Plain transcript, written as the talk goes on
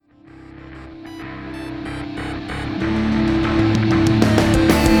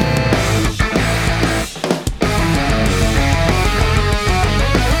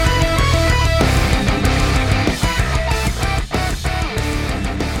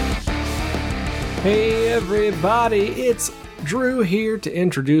Hey everybody, it's Drew here to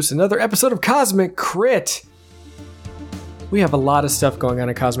introduce another episode of Cosmic Crit. We have a lot of stuff going on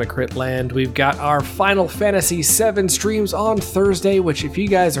in Cosmic Crit land. We've got our Final Fantasy VII streams on Thursday, which if you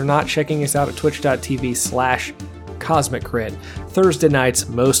guys are not checking us out at twitch.tv/Cosmic Crit, Thursday nights,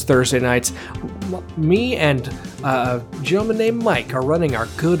 most Thursday nights, me and a gentleman named Mike are running our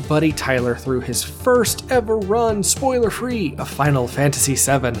good buddy Tyler through his first ever run, spoiler-free, of Final Fantasy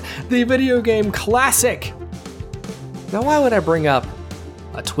VII, the video game classic. Now, why would I bring up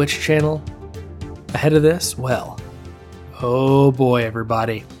a Twitch channel ahead of this? Well, oh boy,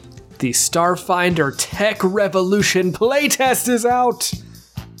 everybody. The Starfinder Tech Revolution playtest is out!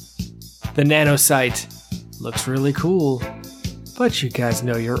 The nanosite looks really cool, but you guys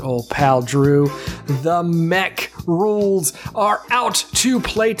know your old pal Drew. The mech rules are out to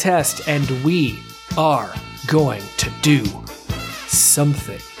playtest, and we are going to do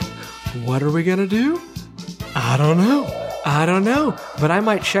something. What are we gonna do? I don't know, but I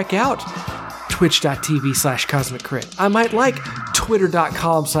might check out twitch.tv/Cosmic Crit. I might like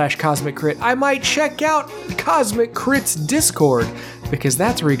twitter.com/Cosmic Crit. I might check out Cosmic Crit's Discord, because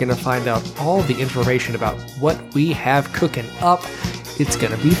that's where you're going to find out all the information about what we have cooking up. It's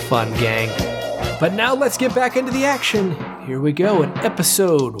going to be fun, gang. But now let's get back into the action. Here we go in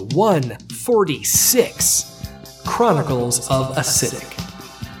episode 146, Chronicles of Acidic.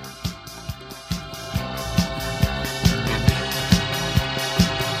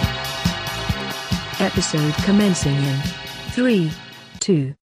 Episode commencing in 3,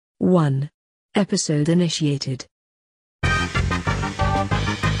 2, 1. Episode initiated.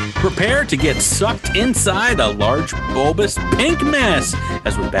 Prepare to get sucked inside a large, bulbous pink mess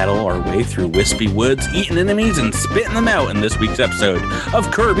as we battle our way through wispy woods, eating enemies and spitting them out in this week's episode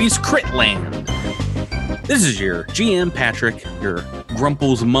of Kirby's Crit Land. This is your GM Patrick, your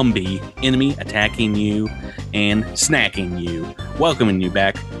Grumples Mumby, enemy attacking you and snacking you, welcoming you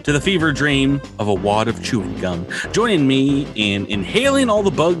back to the fever dream of a wad of chewing gum. Joining me in inhaling all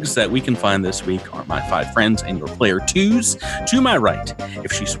the bugs that we can find this week are my 5 friends and your player 2s. To my right,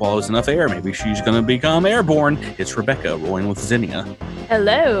 if she swallows enough air, maybe she's going to become airborne. It's Rebecca rolling with Zinnia.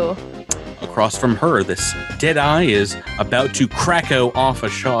 Hello. Across from her, this dead eye is about to cracko off a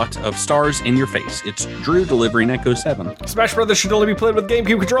shot of stars in your face. It's Drew delivering Echo 7. Smash Brothers should only be played with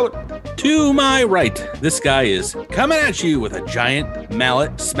GameCube controller. To my right, this guy is coming at you with a giant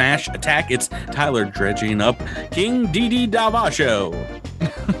mallet smash attack. It's Tyler dredging up King Didi Davasho.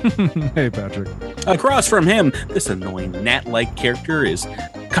 Hey, Patrick. Across from him, this annoying gnat-like character is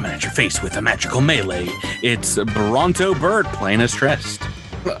coming at your face with a magical melee. It's Bronto Bird playing as stressed.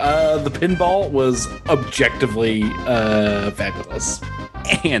 The pinball was objectively fabulous.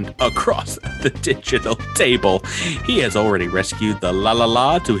 And across the digital table, he has already rescued the la la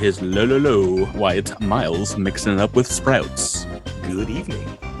la to his lo lo lo. Why, it's Miles mixing it up with Sprouts. Good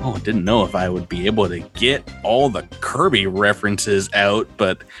evening. Oh, I didn't know if I would be able to get all the Kirby references out,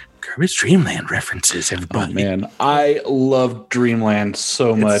 but Kirby's Dream Land references, everybody. Oh, man, I love Dreamland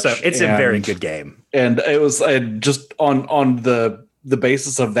so much. It's a very good game. And it was just on the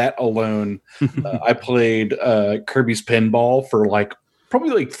basis of that alone, I played Kirby's Pinball for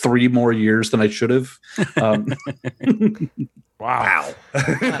probably 3 more years than I should have. Wow.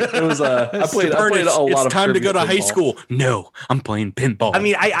 It was I played a lot of It's time Kirby to go to pinball. high school. No, I'm playing pinball. I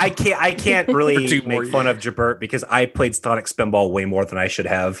mean, I can't really more make fun of Jabert because I played Sonic Spinball way more than I should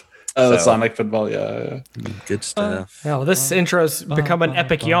have. Sonic Pinball, yeah. Good stuff. Well, this intro's become an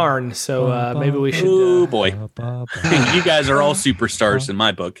epic yarn, so maybe we should... Oh, boy. You guys are all superstars in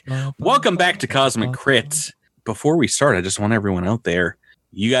my book. Welcome back to Cosmic Crit. Before we start, I just want everyone out there,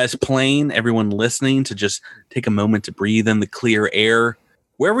 you guys playing, everyone listening, to just take a moment to breathe in the clear air.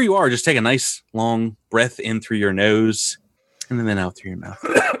 Wherever you are, just take a nice long breath in through your nose and then out through your mouth.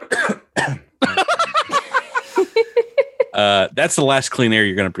 That's the last clean air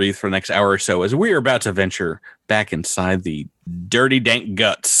you're going to breathe for the next hour or so, as we are about to venture back inside the dirty, dank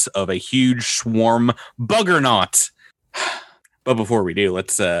guts of a huge swarm buggernaut. But before we do,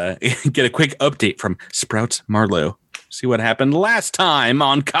 let's get a quick update from Sprouts Marlowe. See what happened last time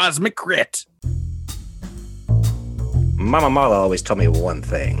on Cosmic Crit. Mama Marla always told me one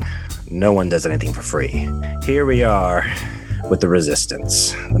thing. No one does anything for free. Here we are with the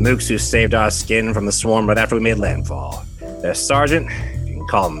Resistance. The mooks who saved our skin from the swarm right after we made landfall. Their sergeant, if you can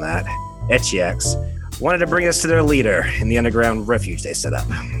call him that, Etchiax, wanted to bring us to their leader in the underground refuge they set up.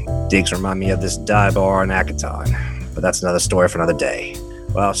 Digs remind me of this dive bar in Akaton, but that's another story for another day.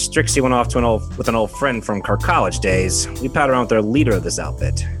 While Strixie went off with an old friend from our college days, we palled around with their leader of this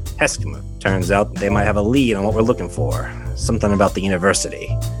outfit, Heskimo. Turns out they might have a lead on what we're looking for. Something about the university.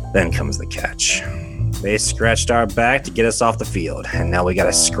 Then comes the catch. They scratched our back to get us off the field, and now we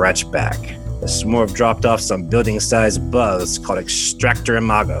gotta scratch back. The Smorv dropped off some building-sized bugs called Extractor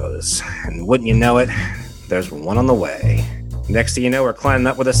Imagos, and wouldn't you know it, there's one on the way. Next thing you know, we're climbing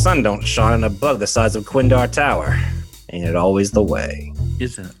up where the sun don't shine on a bug the size of Quindar Tower. Ain't it always the way?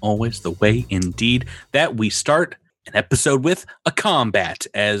 Isn't always the way, indeed, that we start an episode with a combat,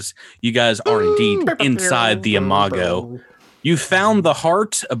 as you guys are indeed inside the Imago. You found the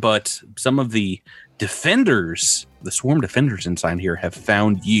heart, but some of the defenders, the swarm defenders inside here, have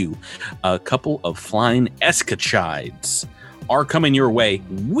found you. A couple of flying Escachides are coming your way.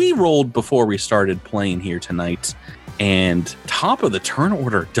 We rolled before we started playing here tonight. And top of the turn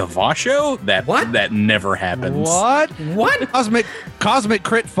order, Devasho? That never happens. What? Cosmic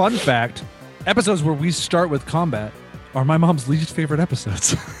crit fun fact. Episodes where we start with combat are my mom's least favorite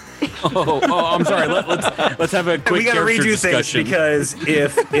episodes. I'm sorry. Let's have a quick. We gotta redo discussion. Things because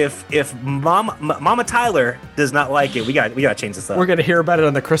if Mama Tyler does not like it, we gotta change this up. We're gonna hear about it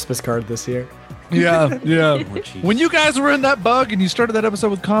on the Christmas card this year. Yeah. When you guys were in that bug and you started that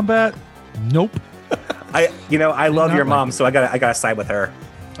episode with combat, nope. I love your mom, so I gotta side with her.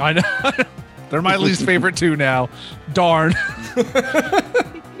 I know. They're my least favorite too now. Darn.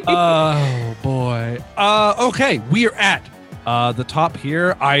 Oh boy. Okay, we are at the top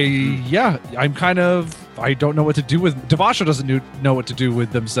here. I don't know what to do with Devasho doesn't know what to do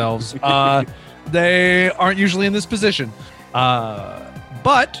with themselves. They aren't usually in this position.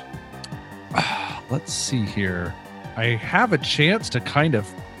 But let's see here. I have a chance to kind of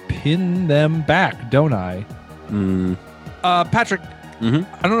pin them back, don't I? Patrick, I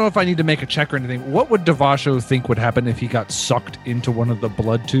don't know if I need to make a check or anything. What would Devasho think would happen if he got sucked into one of the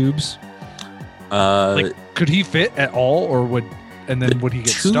blood tubes? Could he fit at all, or would he get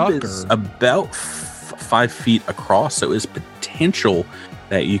stuck? Is about 5 feet across, so it's potential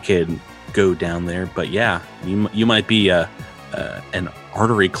that you could go down there. But yeah, you might be an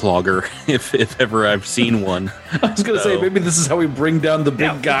artery clogger if ever I've seen one. I was gonna say maybe this is how we bring down the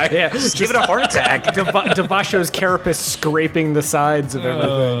big guy. Yeah, give it a heart attack. Devasho's carapace scraping the sides of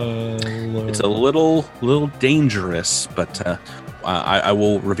everything. It's a little dangerous, but I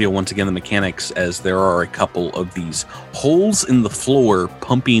will reveal once again the mechanics, as there are a couple of these holes in the floor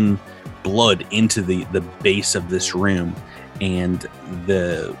pumping blood into the base of this room. And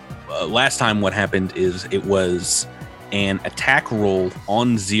the last time what happened is it was an attack roll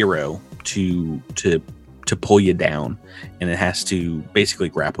on 0 to pull you down, and it has to basically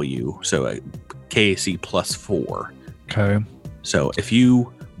grapple you. So a KAC +4. Okay. So if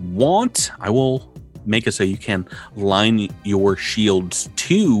you want, I will make it so you can line your shields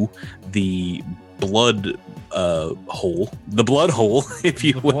to the blood hole, if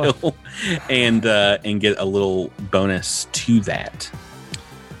you will, and get a little bonus to that.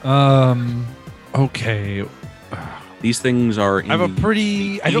 Okay. These things are in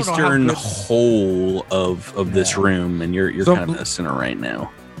the eastern hole of this room, and you're kind of in the center right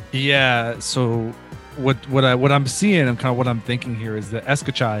now. Yeah. So what I'm seeing and kind of what I'm thinking here is that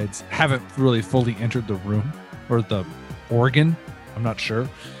Escachides haven't really fully entered the room or the organ. I'm not sure,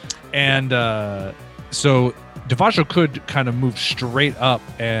 and so Devasho could kind of move straight up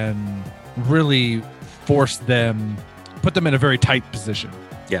and really put them in a very tight position.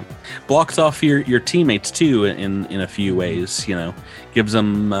 Yeah, blocks off your teammates too in a few ways. Gives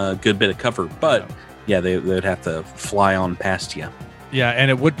them a good bit of cover, but they would have to fly on past you. Yeah, and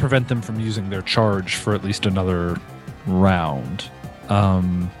it would prevent them from using their charge for at least another round.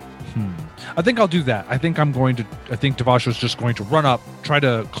 I think I'll do that. I think Devasho's just going to run up, try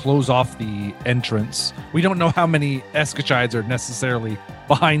to close off the entrance. We don't know how many Escachides are necessarily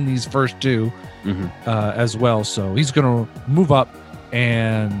behind these first two as well, so he's going to move up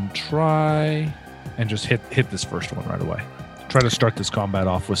and try and just hit this first one right away. Try to start this combat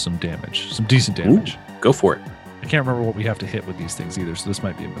off with some damage, some decent damage. Ooh, go for it. I can't remember what we have to hit with these things either, so this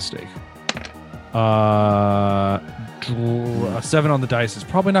might be a mistake. A 7 on the dice is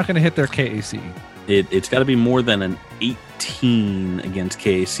probably not going to hit their KAC. It's got to be more than an 18 against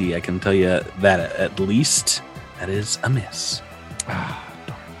KAC. I can tell you that at least. That is a miss. Darn.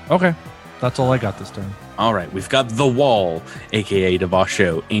 Okay, that's all I got this turn. All right, we've got the wall, aka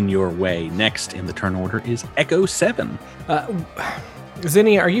Devasho, in your way. Next in the turn order is Echo 7.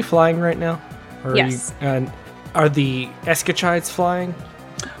 Zinni, are you flying right now? Yes. Are the Escachides flying?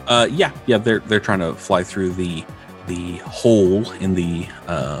 Yeah, they're trying to fly through the hole in the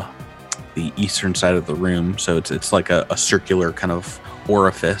eastern side of the room. So it's like a circular kind of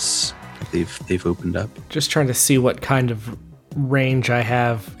orifice they've opened up. Just trying to see what kind of range I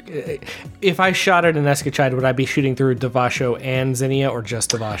have. If I shot at an Escachide, would I be shooting through Devasho and Zinnia or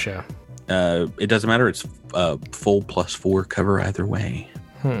just Devasho? It doesn't matter. It's full +4 cover either way.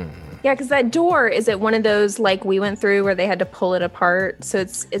 Yeah, because that door, is it one of those like we went through where they had to pull it apart? So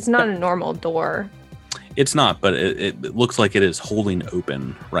it's not a normal door. It's not, but it looks like it is holding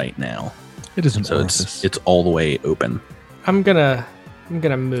open right now. It isn't. So it's all the way open. I'm gonna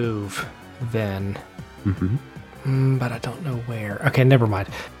move then. But I don't know where. Okay, never mind.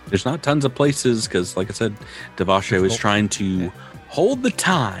 There's not tons of places because, like I said, Devasho is trying to hold the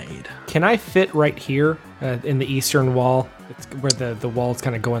tide. Can I fit right here in the eastern wall? It's where the wall's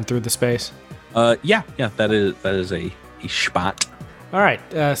kind of going through the space. Yeah, that is a spot. All right,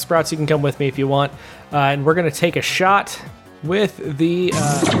 Sprouts, you can come with me if you want, and we're gonna take a shot with the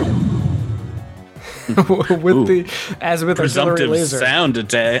with artillery laser. Sound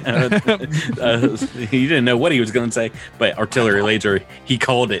attack. He didn't know what he was going to say, but artillery laser. He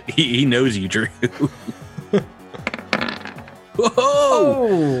called it. He knows you, Drew. Whoa!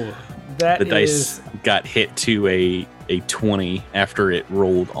 Oh, The dice got hit to a 20 after it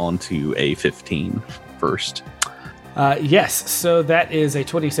rolled onto a 15 first. Yes, so that is a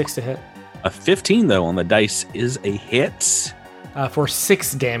 26 to hit. A 15 though on the dice is a hit. For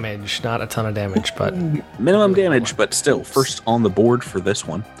 6 damage, not a ton of damage, but minimum damage, but still first on the board for this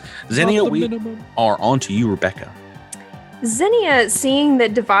one. Zinnia, we are on to you, Rebecca. Zinnia, seeing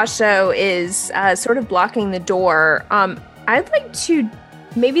that Devasho is sort of blocking the door, I'd like to,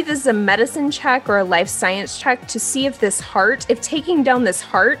 maybe this is a medicine check or a life science check to see if if taking down this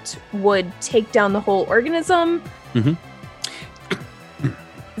heart would take down the whole organism. Mm-hmm.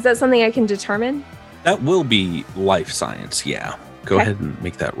 Is that something I can determine? That will be life science, yeah. Go ahead and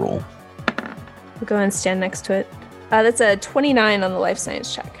make that roll. I'll go and stand next to it. That's a 29 on the life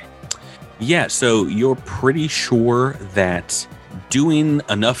science check. Yeah, so you're pretty sure that doing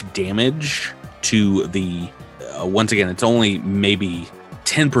enough damage to the... once again, it's only maybe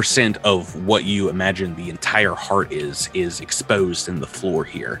 10% of what you imagine the entire heart is exposed in the floor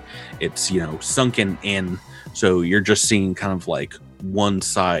here. It's, sunken in, so you're just seeing kind of like one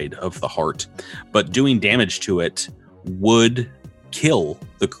side of the heart, but doing damage to it would kill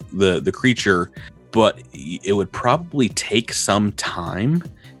the creature, but it would probably take some time,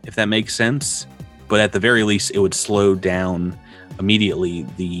 if that makes sense. But at the very least, it would slow down immediately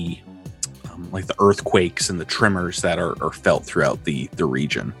the earthquakes and the tremors that are felt throughout the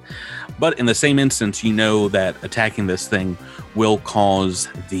region. But in the same instance, that attacking this thing will cause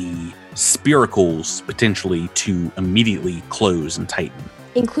the spiracles potentially to immediately close and tighten.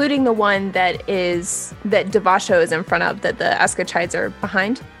 Including the one that Devasho is in front of, that the Escachides are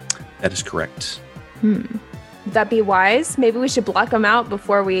behind? That is correct. Would that be wise? Maybe we should block them out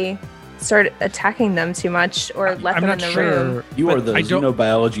before we start attacking them too much, or let them in the room. You are the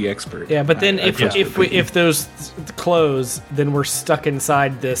xenobiology expert. Yeah, but then if those close, then we're stuck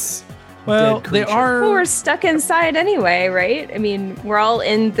inside this. Well, they are. Well, we're stuck inside anyway, right? I mean, we're all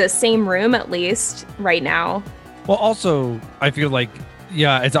in the same room at least right now. Well, also, I feel like,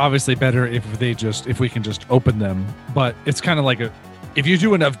 yeah, it's obviously better if we can just open them. But it's kind of like if you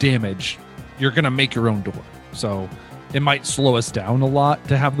do enough damage, you're gonna make your own door. So it might slow us down a lot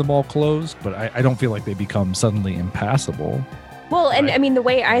to have them all closed, but I don't feel like they become suddenly impassable. Well, and I mean, the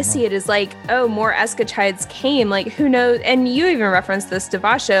way I see it is like, more Escachides came, like, who knows? And you even referenced this,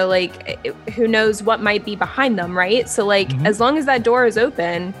 Devasho, like, who knows what might be behind them, right? So, like, as long as that door is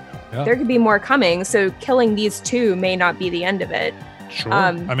open, there could be more coming. So killing these two may not be the end of it. Sure.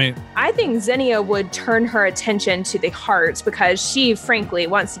 I think Zinnia would turn her attention to the heart because she, frankly,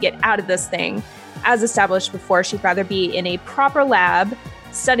 wants to get out of this thing. As established before, she'd rather be in a proper lab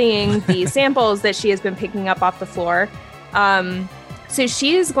studying the samples that she has been picking up off the floor. So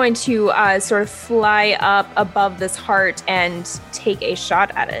she is going to sort of fly up above this heart and take a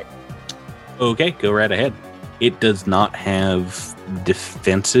shot at it. Okay, go right ahead. It does not have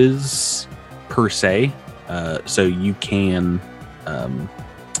defenses per se, so you can.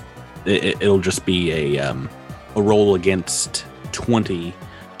 It'll just be a roll against 20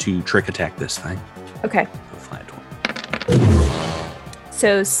 to trick attack this thing. Okay.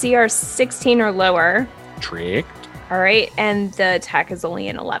 So CR 16 or lower. Tricked. All right, and the attack is only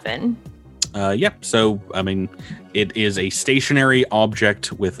an 11. Yep. So, I mean, it is a stationary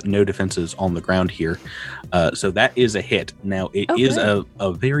object with no defenses on the ground here. So that is a hit. Now, it is a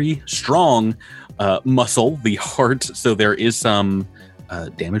very strong muscle, the heart. So there is some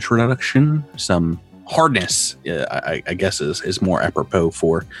damage reduction, some hardness, I guess is more apropos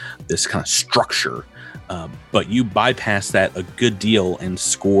for this kind of structure. But you bypass that a good deal and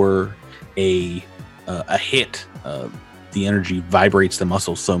score a hit the energy vibrates the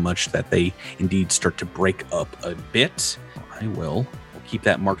muscles so much that they indeed start to break up a bit. We'll keep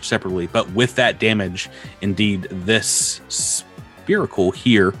that marked separately. But with that damage, indeed, this spiracle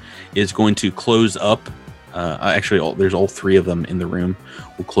here is going to close up. Actually, there's all three of them in the room.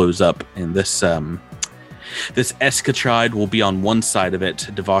 Will close up, and this escachide will be on one side of it,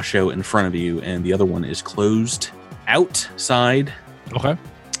 Devasho in front of you, and the other one is closed outside. Okay.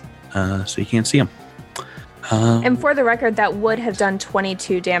 So you can't see them. And for the record, that would have done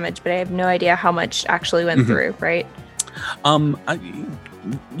 22 damage, but I have no idea how much actually went through, right?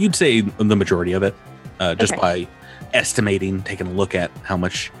 You'd say the majority of it, just Okay. by estimating, taking a look at how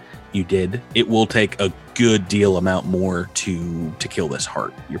much you did. It will take a good deal amount more to kill this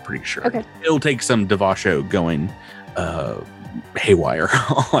heart. You're pretty sure. Okay. It'll take some Devasho going haywire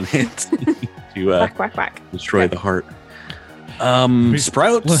on it to Whack, whack, whack. destroy Okay. the heart.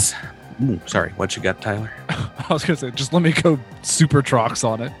 Sprouts. Ooh, sorry, what you got, Tyler? I was gonna say, just let me go super Trox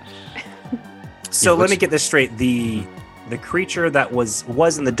on it. So Yeah, let me get this straight. The creature that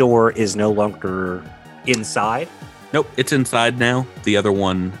was in the door is no longer inside. Nope, it's inside now. The other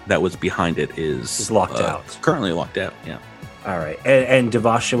one that was behind it is locked out. Currently locked out. Yeah. All right, and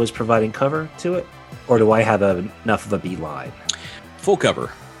Devasha was providing cover to it, or do I have enough of a beeline? Full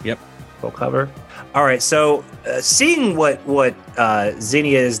cover. Yep. Full cover. All right, so seeing what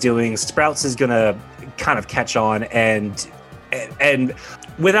Xenia is doing, Sprouts is gonna kind of catch on and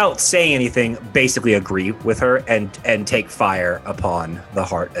without saying anything, basically agree with her and take fire upon the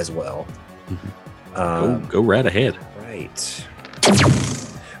heart as well. Go right ahead. Right.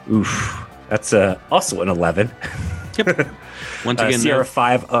 Oof. That's also an 11. Yep. Once again, Sierra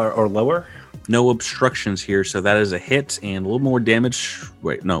 5 or lower. no obstructions here, so that is a hit and a little more damage.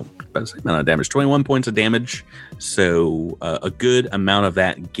 Wait, no, about the same amount of damage. 21 points of damage, so a good amount of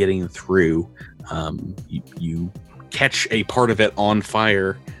that getting through. You catch a part of it on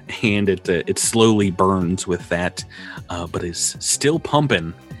fire, and it slowly burns with that, but is still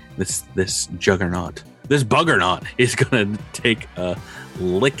pumping. This juggernaut, this buggernaut is gonna take a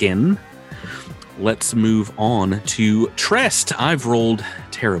licking. Let's move on to Trest. I've rolled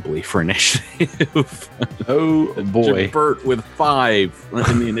terribly for initiative. Oh boy. Bert with 5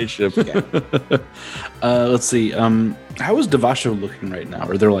 in the initiative. Let's see. How is Devasho looking right now?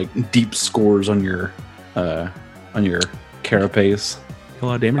 Are there like deep scores on your carapace? A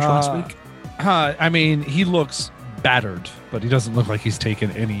lot of damage last week. I mean, he looks battered, but he doesn't look like he's taken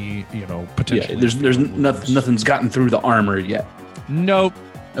any, potential. Yeah, there's nothing's gotten through the armor yet. Nope.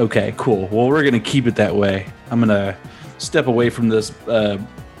 Okay, cool. Well, we're gonna keep it that way. I'm gonna step away from this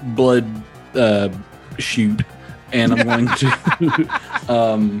blood shoot, and I'm going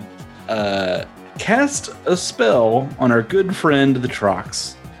to cast a spell on our good friend the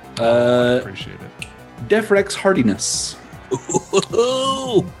Trox. I appreciate it. Defrex Hardiness.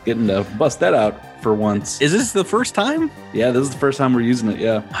 Ooh. Getting to bust that out for once. Is this the first time? Yeah, this is the first time we're using it.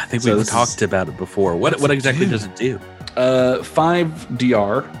 Yeah, I think So we've this talked about it before. What exactly does it do? 5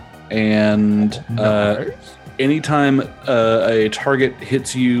 DR, and anytime a target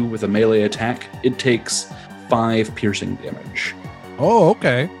hits you with a melee attack, it takes 5 piercing damage. Oh,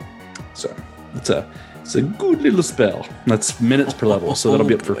 okay. So it's a good little spell. That's minutes per level, so that'll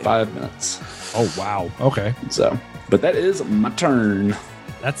be up for 5 minutes. Oh, wow. Okay. So, but that is my turn.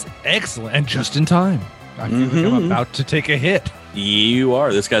 That's excellent. And just in time. I feel like I'm about to take a hit. You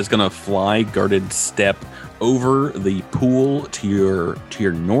are. This guy's gonna fly guarded step over the pool to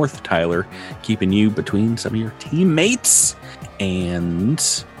your north, Tyler, keeping you between some of your teammates,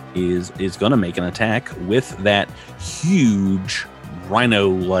 and is gonna make an attack with that huge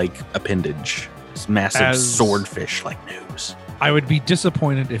rhino-like appendage. This massive swordfish-like nose. I would be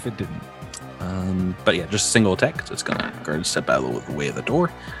disappointed if it didn't. But yeah, just a single attack. So it's gonna guard step out of the way of the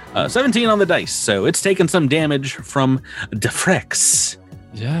door. 17 on the dice, so it's taken some damage from Defrex.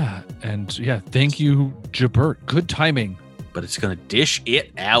 Yeah, and thank you, Jabert. Good timing. But it's gonna dish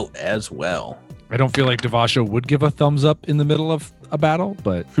it out as well. I don't feel like Devasho would give a thumbs up in the middle of a battle,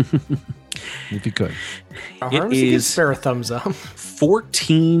 but if he could. It He can is spare a thumbs up.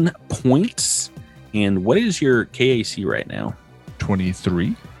 14 points. And what is your KAC right now?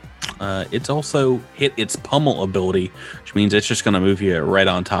 23. It's also hit its pummel ability, which means it's just going to move you right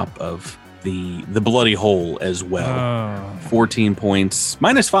on top of the bloody hole as well. 14 points,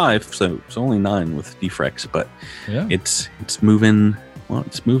 -5, so it's only 9 with Defrex, but Yeah. it's moving. Well,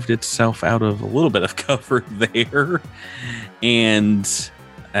 it's moved itself out of a little bit of cover there, and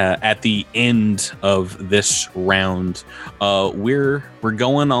at the end of this round, we're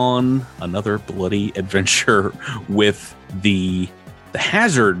going on another bloody adventure with the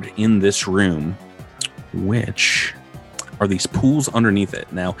hazard in this room, which are these pools underneath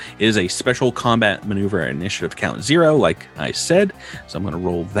it. Now, it is a special combat maneuver initiative count 0, like I said. So I'm going to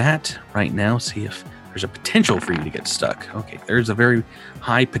roll that right now, see if there's a potential for you to get stuck. Okay, there's a very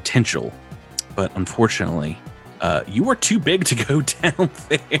high potential, but unfortunately, you are too big to go down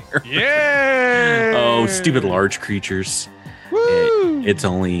there. Yeah. Oh, stupid large creatures. It's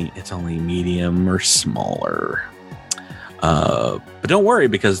only medium or smaller. But don't worry,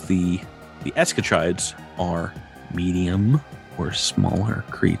 because the Escachides are medium or smaller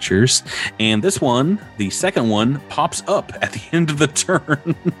creatures. And this one, the second one, pops up at the end of the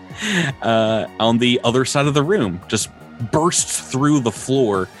turn on the other side of the room. Just bursts through the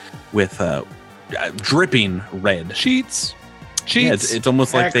floor with dripping red. Cheats. Yeah, it's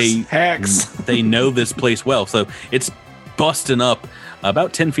almost like they know this place well. So it's busting up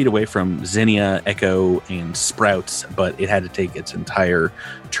about 10 feet away from Xenia, Echo, and Sprouts, but it had to take its entire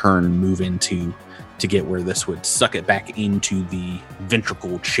turn moving to get where this would suck it back into the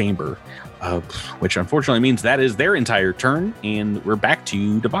ventricle chamber, which unfortunately means that is their entire turn, and we're back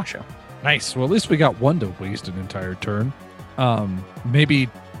to Devasho. Nice. Well, at least we got one to waste an entire turn. Maybe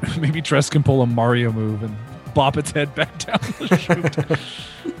Tress can pull a Mario move and bop its head back down the chute.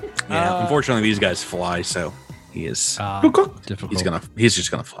 Yeah, unfortunately these guys fly, so he is difficult. He's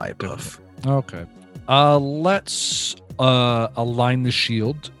just gonna fly above. Okay. Let's align the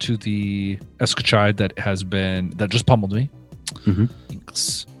shield to the Escachide that just pummeled me. Mm-hmm.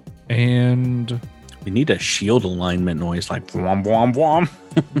 Thanks. And we need a shield alignment noise like whom whom whom.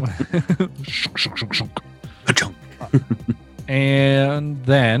 And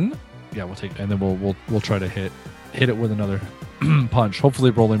then we'll try to hit it with another punch.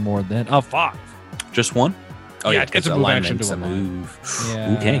 Hopefully rolling more than a 5. Just one? Oh yeah, it's a move action to move.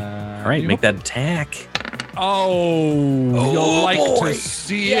 Yeah. Okay. All right, make that attack. You'll like to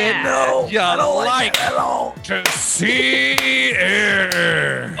see it. No, you like at all. to see it.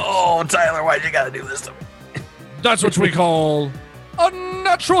 Oh, Tyler, why'd you gotta do this to me? That's what we call a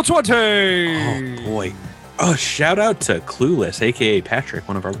natural 20. Oh boy. Oh, shout out to Clueless, aka Patrick,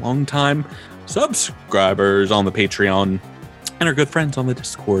 one of our longtime subscribers on the Patreon, and our good friends on the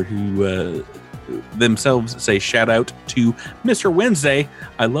Discord who themselves say shout out to Mr. Wednesday.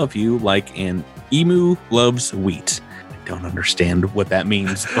 I love you like an emu loves wheat. I don't understand what that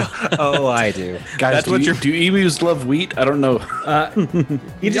means. Oh, I do. Guys, do emus love wheat? I don't know.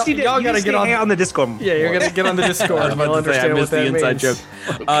 You just need to, y'all gotta get on the Discord. Yeah, you're gonna get on the Discord. I You'll understand what that inside means.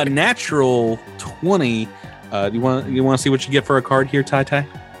 joke. Natural 20. You want to see what you get for a card here, Tai?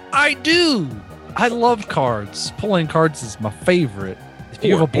 I do. I love cards. Pulling cards is my favorite. If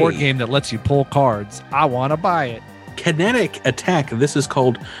you have a board game that lets you pull cards, I want to buy it. Kinetic attack. This is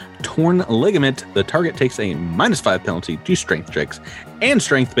called Torn Ligament. The target takes a -5 penalty to strength checks and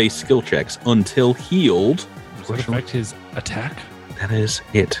strength-based skill checks until healed. Does that affect his attack? That is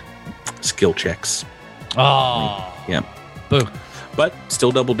it. Skill checks. Oh. Yeah. Boom. But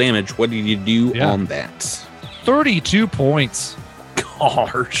still double damage. What did you do on that? 32 points.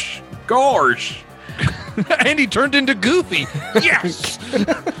 Gosh. And he turned into Goofy. Yes.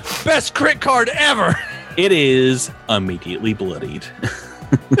 Best crit card ever. It is immediately bloodied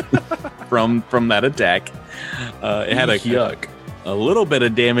from that attack. It had a little bit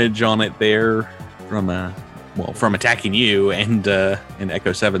of damage on it there from attacking you and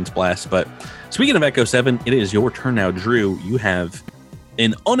Echo 7's blast. But speaking of Echo 7, it is your turn now, Drew. You have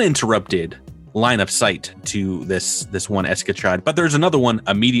an uninterrupted line of sight to this one Escachide, but there's another one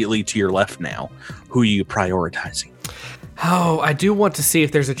immediately to your left now. Who are you prioritizing? Oh, I do want to see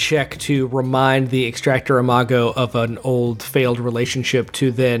if there's a check to remind the Extractor Imago of an old failed relationship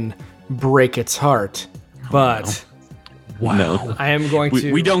to then break its heart. But wow. No. I am going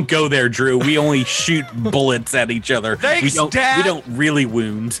to. We don't go there, Drew. We only shoot bullets at each other. Thanks, Dad. We don't really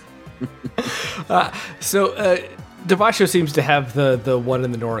wound. Devasho seems to have the one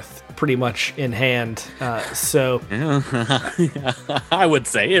in the north pretty much in hand. So I would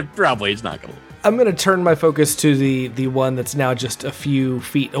say it probably is not going to. I'm going to turn my focus to the one that's now just a few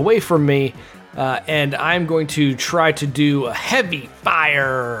feet away from me, and I'm going to try to do a heavy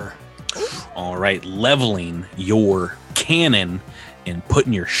fire. All right, leveling your cannon and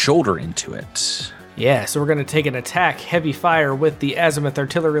putting your shoulder into it. Yeah, so we're going to take an attack, heavy fire with the Azimuth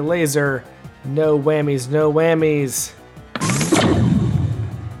Artillery Laser. No whammies, no whammies.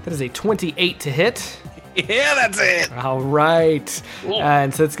 That is a 28 to hit. Yeah, that's it. All right.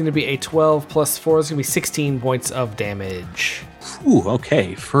 And so it's going to be a 12 plus 4. It's going to be 16 points of damage. Ooh,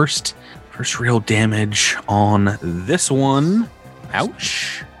 okay. First real damage on this one.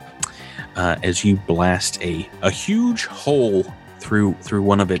 Ouch. As you blast a huge hole through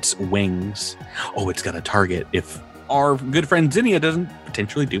one of its wings. Oh, it's got a target. If our good friend Zinnia doesn't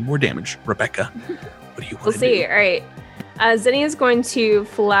potentially do more damage. Rebecca, what do you want We'll to see. do? All right. Zinnia is going to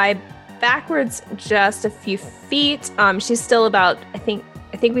fly backwards just a few feet. She's still about, I think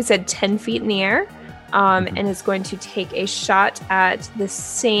we said 10 feet in the air, and is going to take a shot at the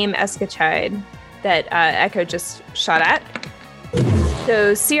same Escachide that Echo just shot at.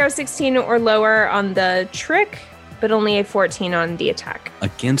 So CR 16 or lower on the trick, but only a 14 on the attack.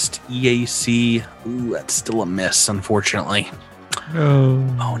 Against EAC, ooh, that's still a miss, unfortunately.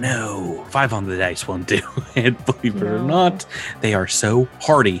 No. Oh no, 5 on the dice won't do it. Believe it or No. not, they are so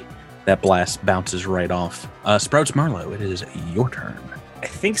hardy that blast bounces right off. Sprouts Marlowe, it is your turn. I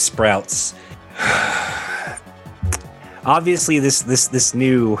think Sprouts. Obviously, this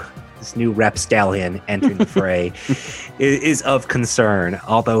new rapscallion entering the fray is of concern.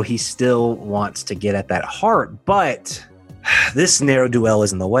 Although he still wants to get at that heart, but this narrow duel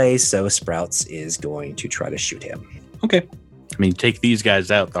is in the way, so Sprouts is going to try to shoot him. Okay. I mean, take these guys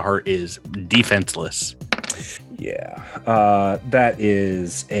out. The heart is defenseless. Yeah, that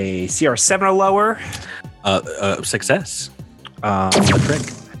is a CR 7 or lower. Success. Trick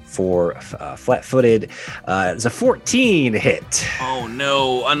for flat-footed. It's a 14 hit. Oh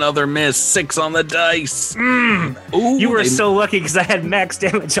no, another miss. 6 on the dice. Ooh, You were they- so lucky because I had max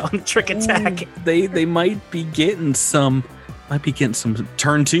damage on the trick attack. They might be getting some.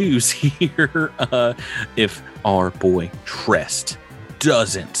 Turn 2s here if our boy Trest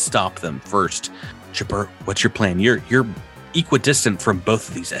doesn't stop them first. Chipper, what's your plan? You're equidistant from both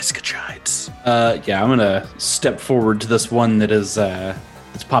of these Escachides. Yeah, I'm gonna step forward to this one that is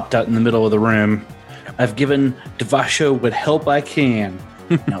that's popped out in the middle of the room. I've given Devasho what help I can.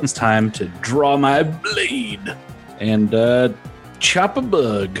 Now it's time to draw my blade and chop a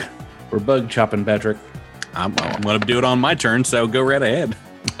bug. We're bug chopping, Patrick. I'm going to do it on my turn, so go right ahead.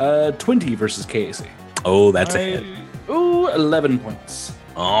 20 versus Casey. Oh, that's a hit. Ooh, 11 points.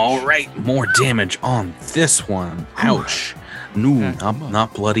 All right, more damage on this one. Ouch. No,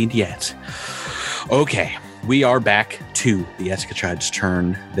 not bloodied yet. Okay, we are back to the Escachide's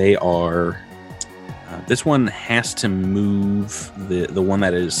turn. They are... this one has to move the one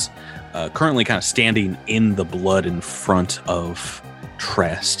that is currently kind of standing in the blood in front of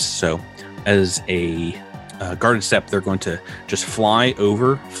Trest. So as a guarded step, they're going to just fly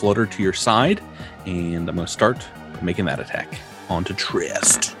over, flutter to your side, and I'm going to start making that attack onto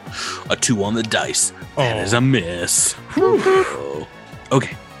Trest. A 2 on the dice. That is a miss.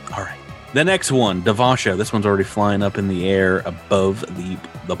 Okay, all right. The next one, Devasha. This one's already flying up in the air above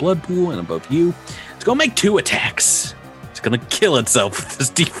the blood pool and above you. It's going to make 2 attacks. It's going to kill itself with this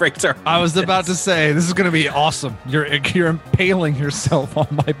defractor. I was about to say this is going to be awesome. You're impaling yourself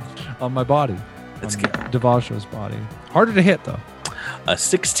on my body. Let's on go. Devasho's body. Harder to hit though. A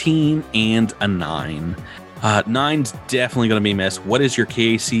 16 and a 9. 9's definitely going to be a miss. What is your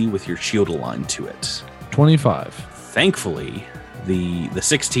KAC with your shield aligned to it? 25. Thankfully, the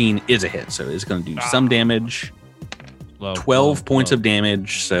 16 is a hit, so it's going to do some damage. Low, 12 points of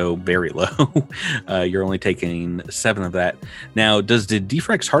damage, so very low. You're only taking 7 of that. Now, does the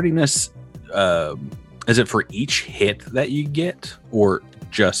defract's hardiness, is it for each hit that you get, or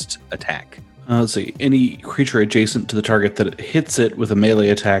just attack? Let's see. Any creature adjacent to the target that hits it with a melee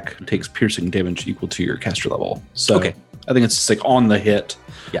attack takes piercing damage equal to your caster level. So Okay. I think it's just like on the hit.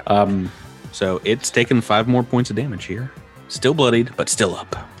 Yeah. So it's taken 5 more points of damage here. Still bloodied, but still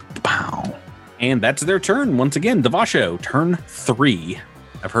up. Pow. And that's their turn. Once again, Devasho, turn 3.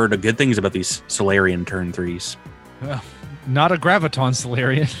 I've heard good things about these Solarian turn 3s. Not a Graviton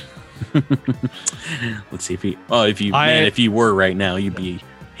Solarian. Let's see if you were right now, you'd be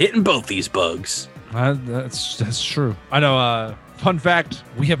hitting both these bugs. That's true. I know. Fun fact: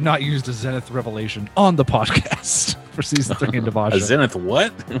 we have not used a Zenith Revelation on the podcast for season 3 in Devasho. A Zenith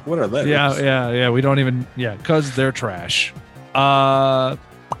what? What are those? Yeah. We don't even. Yeah, because they're trash.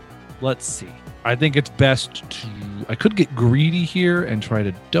 Let's see. I think it's best to. I could get greedy here and try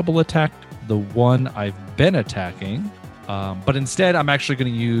to double attack the one I've been attacking, but instead I'm actually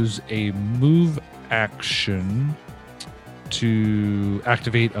going to use a move action to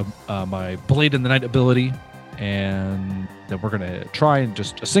activate my Blade in the Night ability, and then we're going to try and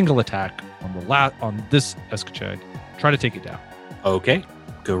just a single attack on this Escachide. Try to take it down. Okay,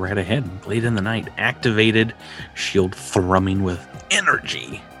 go right ahead. Blade in the Night activated. Shield thrumming with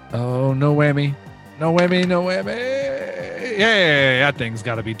energy. Oh, no whammy. No whammy, no whammy. Yeah, that thing's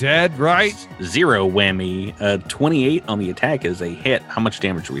got to be dead, right? 0 whammy. 28 on the attack is a hit. How much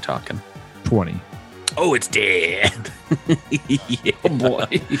damage are we talking? 20. Oh, it's dead. Yeah. Oh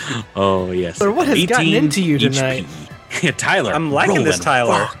boy. Oh, yes. Tyler, what has gotten 18 into you tonight? HP. Yeah, Tyler. I'm liking this rolling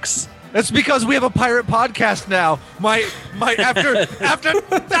Tyler. Fox. It's because we have a pirate podcast now. My after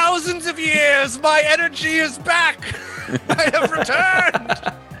thousands of years, my energy is back. I have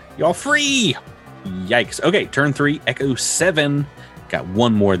returned. Y'all free. Yikes. Okay, turn 3, Echo 7. Got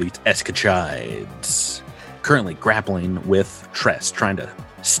one more of these Escachides. Currently grappling with Tress, trying to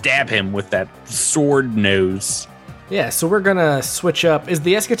stab him with that sword nose. Yeah, so we're gonna switch up. Is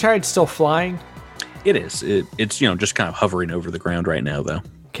the Escachide still flying? It is. It's just kind of hovering over the ground right now, though.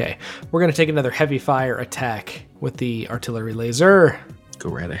 Okay, we're gonna take another heavy fire attack with the artillery laser. Go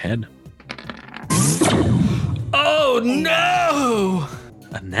right ahead. Oh no!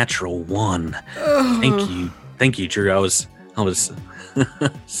 A natural 1. Thank you, Drew. I was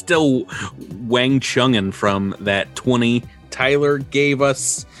still Wang Chungin from that 20 Tyler gave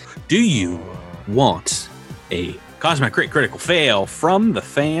us. Do you want a Cosmic Critical Fail from the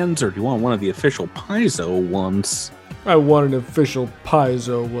fans, or do you want one of the official Paizo ones? I want an official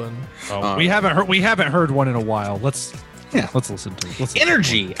Paizo one. Oh, we haven't heard one in a while. Let's listen to it.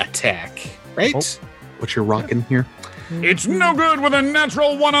 Energy attack, right? Oh. What you're rocking here? It's no good with a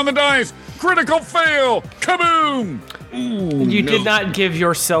natural 1 on the dice. Critical fail. Kaboom! You did not give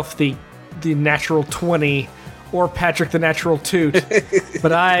yourself the natural 20 or Patrick the natural 2,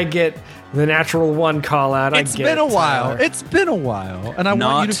 but I get the natural 1 call out. It's been a while. It's been a while, and I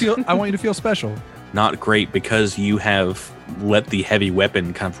want you to feel special. Not great, because you have let the heavy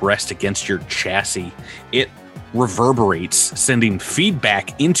weapon kind of rest against your chassis. It reverberates, sending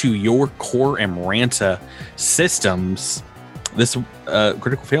feedback into your core Amaranta systems. This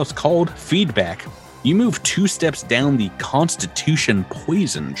critical fail is called feedback. You move 2 steps down the Constitution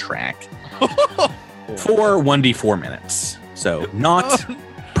poison track for 1d4 minutes. So not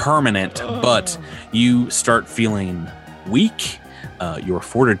permanent, but you start feeling weak. Your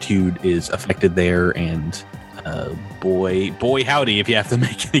fortitude is affected there, and boy howdy, if you have to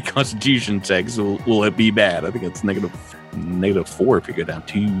make any Constitution checks, will it be bad? I think it's -4 if you go down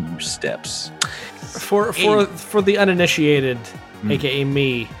 2 steps. For the uninitiated, aka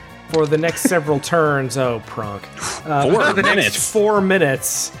me, for the next several turns, Prunk. 4 the minutes. next 4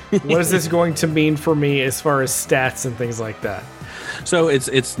 minutes, what is this going to mean for me as far as stats and things like that? So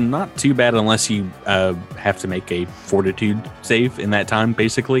it's not too bad unless you have to make a fortitude save in that time,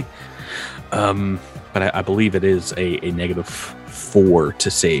 basically. But I believe it is a -4 to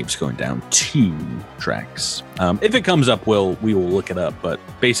saves going down 2 tracks. If it comes up, we will look it up. But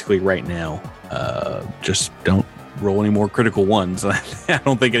basically, right now, just don't roll any more critical ones. I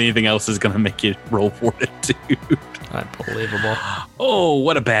don't think anything else is going to make you roll fortitude. Unbelievable. Oh,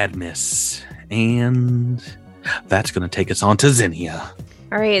 what a bad miss. And that's going to take us on to Zinnia.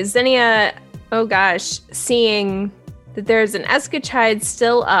 All right, Zinnia, oh gosh, seeing that there's an Escachide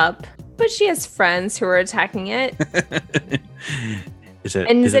still up, but she has friends who are attacking it.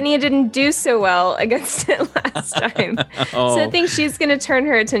 Zinnia didn't do so well against it last time. So I think she's going to turn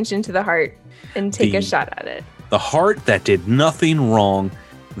her attention to the heart and take a shot at it. The heart that did nothing wrong.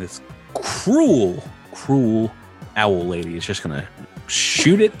 This cruel owl lady is just going to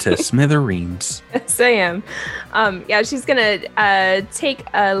shoot it to smithereens. Yes, I am. She's going to take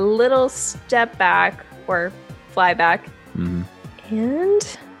a little step back or fly back. Mm-hmm.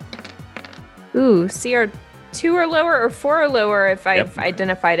 And CR 2 or lower or 4 or lower if I've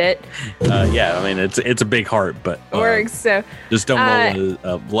identified it. I mean it's a big heart, but works. So just don't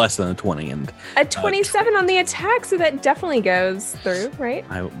roll less than a 20 and a 27 on the attack, so that definitely goes through, right?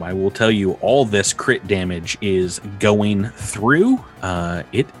 I will tell you, all this crit damage is going through.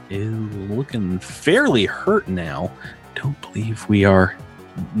 It is looking fairly hurt now. Don't believe we are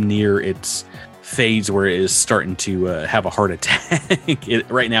near its phase where it is starting to have a heart attack.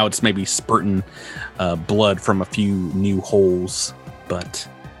 Right now it's maybe spurting blood from a few new holes, but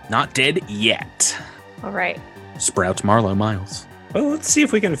not dead yet. All right. Sprouts, Marlowe, Miles. Well, let's see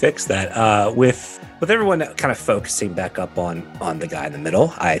if we can fix that. With everyone kind of focusing back up on the guy in the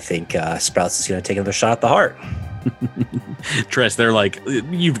middle, I think Sprouts is going to take another shot at the heart. Tress, they're like,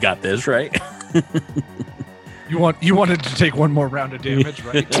 you've got this, right? You wanted to take one more round of damage,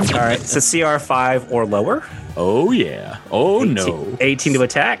 right? All right, so CR5 or lower. Oh, yeah. Oh, 18, no. 18 to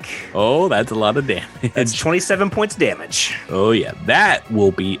attack. Oh, that's a lot of damage. That's 27 points damage. Oh, yeah. That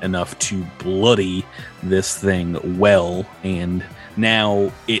will be enough to bloody this thing well. And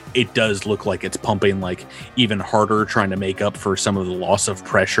now it does look like it's pumping like even harder, trying to make up for some of the loss of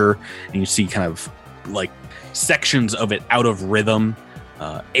pressure. And you see kind of like sections of it out of rhythm,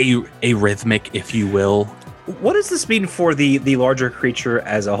 arrhythmic, if you will. What does this mean for the larger creature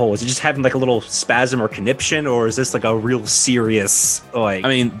as a whole? Is it just having like a little spasm or conniption, or is this like a real serious, like... I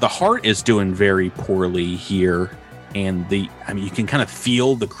mean, the heart is doing very poorly here. and you can kind of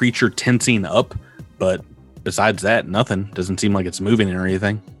feel the creature tensing up, but besides that, nothing. Doesn't seem like it's moving or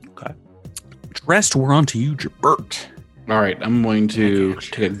anything. Okay. Dressed, we're on to you, Jabert. All right, I'm going to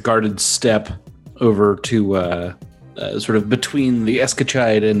take a guarded step over to sort of between the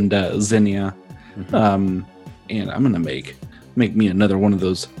Escachide and Xenia. And I'm going to make me another one of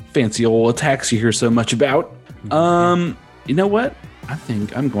those fancy old attacks you hear so much about. You know what? I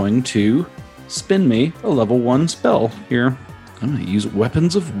think I'm going to spin me a level 1 spell here. I'm going to use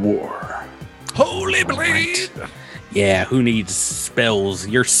Weapons of War. Holy blade! Yeah, who needs spells?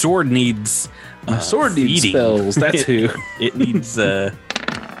 Your sword needs... My sword needs feeding. spells, that's who. It needs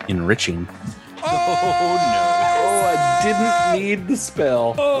enriching. Oh, I didn't need the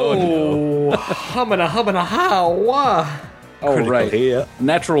spell. Oh, humming a how? Oh, right. Yeah.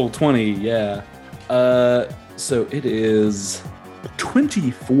 Natural 20, yeah. So it is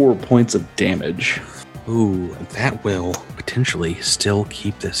 24 points of damage. Ooh, that will potentially still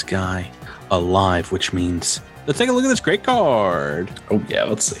keep this guy alive, which means... Let's take a look at this great card. Oh, yeah,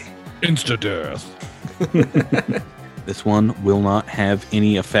 let's see. Insta-death. This one will not have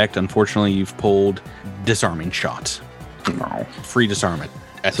any effect. Unfortunately, you've pulled Disarming Shot. Free disarmament.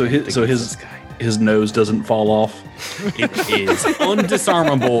 That's So his nose doesn't fall off. It is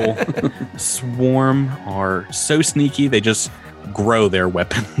undisarmable. Swarm are so sneaky, they just grow their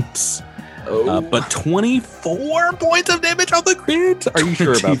weapons. But 24 points of damage on the crit? Are you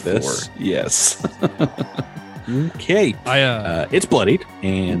sure about this? Yes. Okay. It's bloodied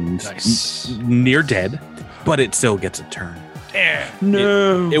and near dead, but it still gets a turn.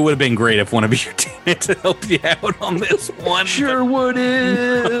 No. It would have been great if one of your teammates helped you out on this one. Sure would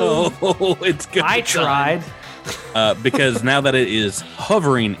have. Oh, it's good. I tried. Because now that it is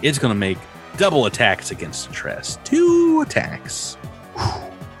hovering, it's going to make double attacks against Tress. 2 attacks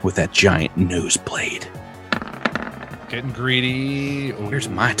with that giant nose blade. Getting greedy. Ooh. Where's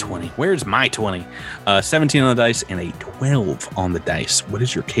my 20? 17 on the dice and a 12 on the dice. What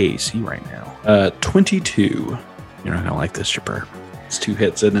is your KC right now? 22. You're not going to like this, Chipper. It's 2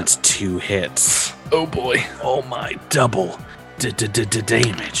 hits, isn't it? It's 2 hits. Oh, boy. Oh, my double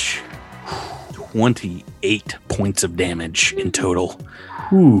damage. 28 points of damage in total.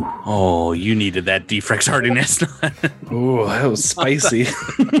 Ooh. Oh, you needed that defrex hardiness. Oh, that was spicy.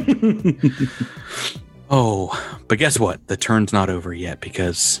 Oh, but guess what? The turn's not over yet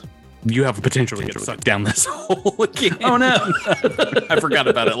because you have a potential to get sucked down this hole again. Oh, no. I forgot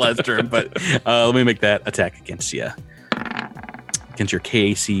about it last turn, but let me make that attack against you. Against your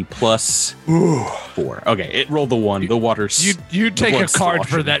KAC plus 4. Okay, it rolled the 1. The water's... You take a card for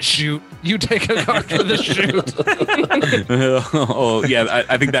sloshing. that shoot. You take a card for the shoot. Oh, yeah,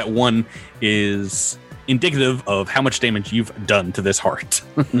 I think that 1 is indicative of how much damage you've done to this heart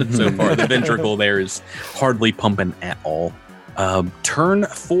so far. The ventricle there is hardly pumping at all. Turn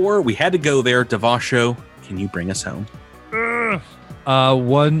 4, we had to go there. Devasho, can you bring us home?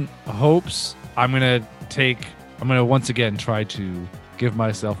 One hopes I'm gonna once again try to give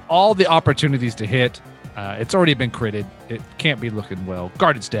myself all the opportunities to hit. It's already been critted. It can't be looking well.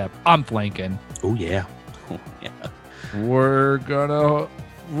 Guarded step. I'm flanking. Oh yeah. We're gonna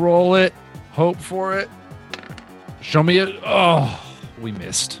roll it. Hope for it. Show me it. Oh, we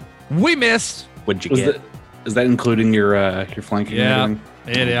missed. What'd you get? Is that including your flanking? Yeah.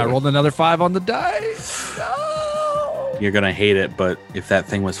 I rolled another 5 on the dice. No. You're gonna hate it, but if that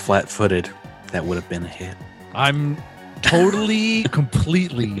thing was flat-footed, that would have been a hit. I'm totally,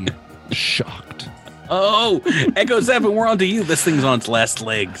 completely shocked. Oh, Echo 7, we're on to you. This thing's on its last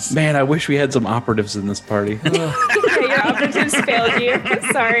legs. Man, I wish we had some operatives in this party. Yeah, your operatives failed you.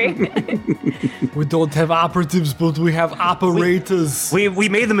 Sorry. We don't have operatives, but we have operators. We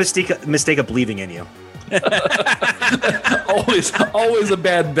made the mistake of believing in you. always a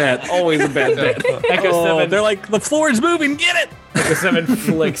bad bet. Always a bad bet. Echo 7. They're like, the floor is moving, get it! Echo 7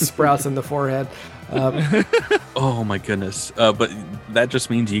 flicks Sprouts in the forehead. Oh my goodness. But that just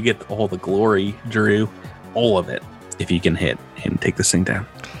means you get all the glory, Drew. All of it. If you can hit and take this thing down.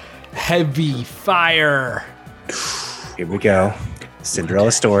 Heavy fire. Here we go.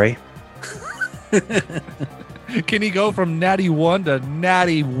 Cinderella story. Can he go from natty 1 to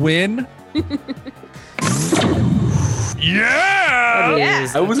natty win? Yeah! Yeah.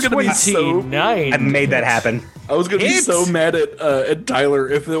 I was gonna be so 29. I made that happen. I was gonna be so mad at Tyler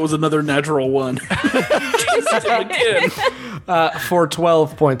if there was another natural 1. For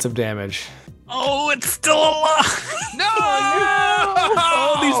 12 points of damage. Oh, it's still alive. No!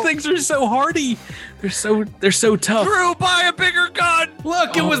 Oh, these things are so hardy. They're so tough. Drew, buy a bigger gun!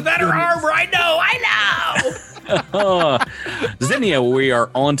 Look, it was that armor. I know. Zinnia, we are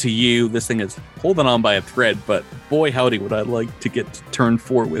on to you. This thing is holding on by a thread, but boy, howdy, would I like to get to turn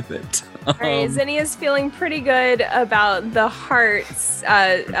 4 with it. All right, Zinnia's feeling pretty good about the heart's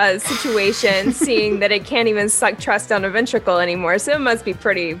situation, seeing that it can't even suck trust down a ventricle anymore. So it must be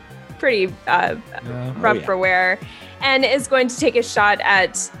pretty rough for wear, and is going to take a shot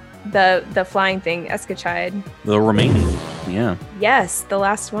at the flying thing, Escachide. The remaining, yeah. Yes, the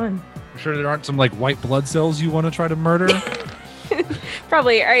last one. Sure there aren't some like white blood cells you want to try to murder?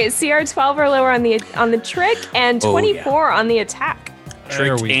 Probably. All right, CR 12 or lower on the trick, and 24 on the attack.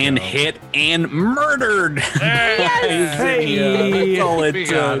 Tricked and go. hit and murdered. Yes. That's all it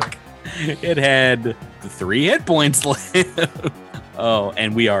took. It had 3 hit points left. Oh,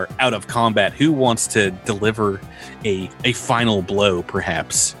 and we are out of combat. Who wants to deliver a final blow,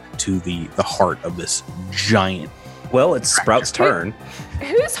 perhaps, to the heart of this giant? Well, it's Sprout's turn.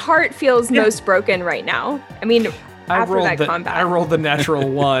 Whose heart feels most broken right now? I mean, after that combat. I rolled the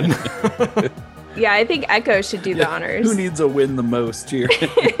natural 1. Yeah, I think Echo should do the honors. Who needs a win the most here?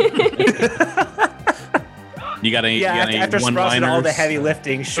 You got any after Sprout did all the heavy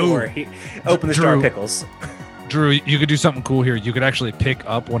lifting, sure. He opened the jar of pickles. Drew, you could do something cool here. You could actually pick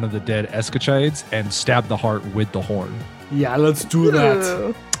up one of the dead Escachides and stab the heart with the horn. Yeah, let's do that.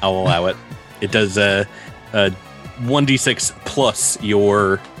 Ooh. I'll allow it. It does 1d6 plus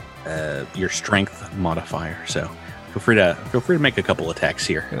your strength modifier. So feel free to make a couple attacks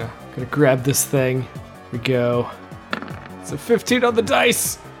here. Gonna grab this thing. Here we go. It's a 15 on the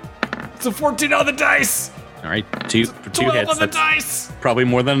dice. It's a 14 on the dice. All right, two hits. On the That's dice. probably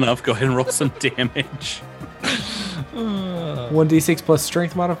more than enough. Go ahead and roll some damage. 1d6 plus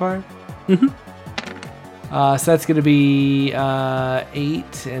strength modifier. So that's going to be 8,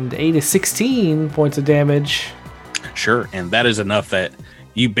 and 8 is 16 points of damage. Sure, and that is enough that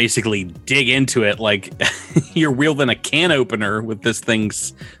you basically dig into it like you're wielding a can opener with this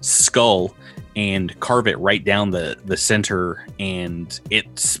thing's skull and carve it right down the center, and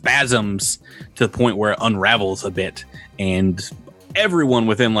it spasms to the point where it unravels a bit, and everyone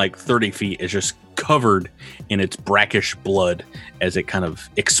within like 30 feet is just covered in its brackish blood as it kind of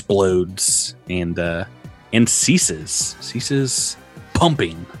explodes and ceases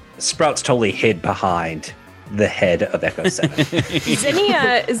pumping. Sprout's totally hid behind the head of Echo 7.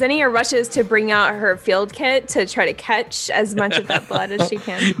 Zinnia rushes to bring out her field kit to try to catch as much of that blood as she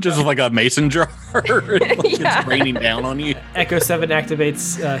can. Just like a mason jar. It's raining down on you. Echo 7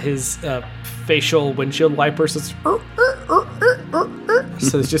 activates his facial windshield wiper. So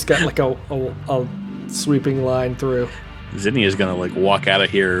it's just got like a sweeping line through. Zinnia is gonna like walk out of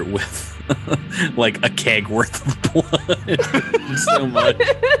here with like a keg worth of blood. So much.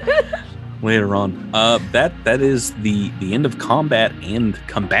 Later on, that is the end of combat and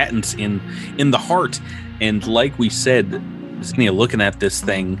combatants in the heart. And like we said, Zinnia, looking at this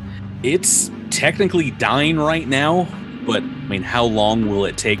thing, it's technically dying right now. But I mean, how long will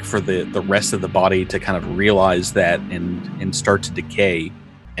it take for the rest of the body to kind of realize that and start to decay?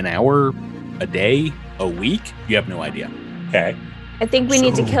 An hour, a day, a week? You have no idea. Okay. I think we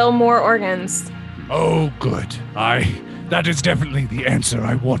need to kill more organs. Oh, good. That is definitely the answer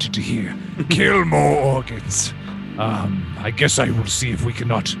I wanted to hear. Kill more organs. I guess I will see if we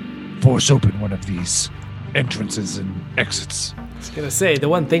cannot force open one of these entrances and exits. I was gonna say, the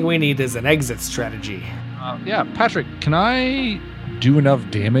one thing we need is an exit strategy. Yeah, Patrick, can I do enough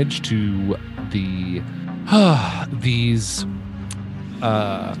damage to the these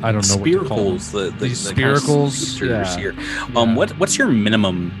I don't know what to call them. Spiracles, These the kind of spiracles, features yeah. here. Yeah. What's your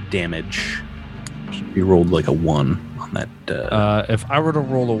minimum damage? You rolled like a 1 on that. If I were to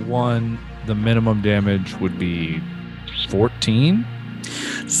roll a 1, the minimum damage would be 14.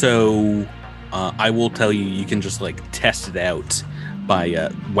 So I will tell you, you can just like test it out by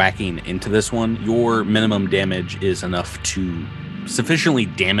whacking into this one. Your minimum damage is enough to sufficiently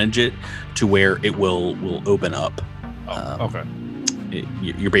damage it to where it will open up. Okay.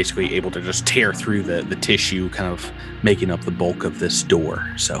 You're basically able to just tear through the tissue, kind of making up the bulk of this door.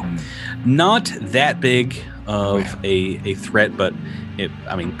 So not that big of a threat, but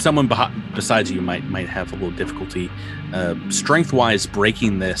someone besides you might have a little difficulty. Strength-wise,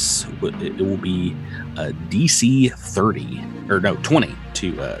 breaking this, it will be DC 30 or no 20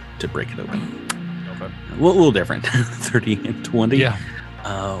 to break it open. Okay. A little different, 30 and 20. Yeah.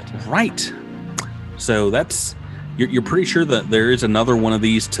 Right. So that's. You're pretty sure that there is another one of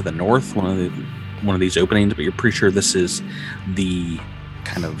these to the north, one of these openings, but you're pretty sure this is the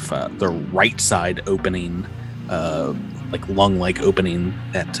kind of the right side opening, like lung-like opening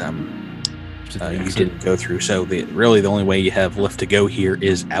that you didn't go through. So really the only way you have left to go here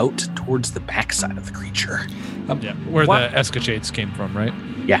is out towards the backside of the creature. Where the escachades came from, right?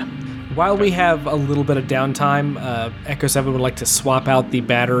 Yeah. While we have a little bit of downtime, Echo 7 would like to swap out the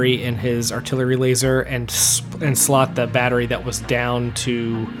battery in his artillery laser and slot the battery that was down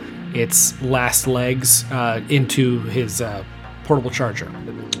to its last legs into his portable charger.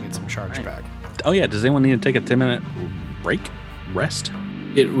 Get some charge back. Oh yeah, does anyone need to take a 10-minute rest?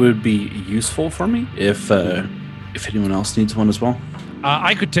 It would be useful for me if anyone else needs one as well.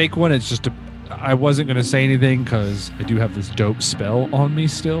 I could take one. It's just I wasn't going to say anything because I do have this dope spell on me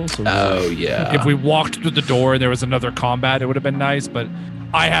still. So yeah. If we walked through the door and there was another combat, it would have been nice. But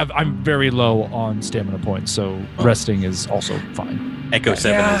I'm very low on stamina points, so resting is also fine. Echo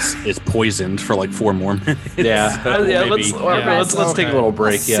 7 is poisoned for like 4 more minutes. Yeah. Let's take a little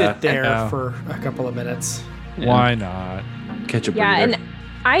break. I'll sit there for a couple of minutes. Yeah. Why not? Catch a breather. Yeah, and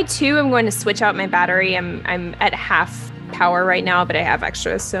I too am going to switch out my battery. I'm at half power right now, but I have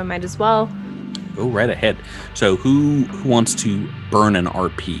extras, so might as well. Go right ahead. So who wants to burn an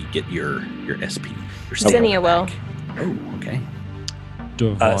RP? Get your SP. Your Zinnia will. Oh, okay.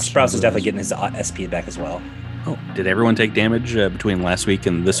 Sprouse is definitely getting his SP back as well. Oh, did everyone take damage between last week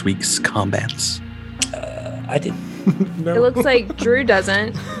and this week's combats? I did. No. It looks like Drew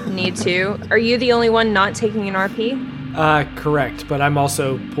doesn't need to. Are you the only one not taking an RP? Correct, but I'm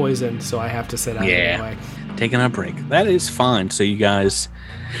also poisoned, so I have to sit out anyway. Taking a break. That is fine. So you guys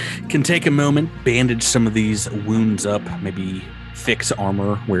can take a moment, bandage some of these wounds up, maybe fix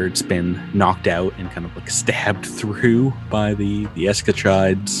armor where it's been knocked out and kind of like stabbed through by the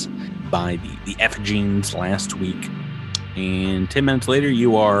eschatrides, by the effigies last week. And 10 minutes later,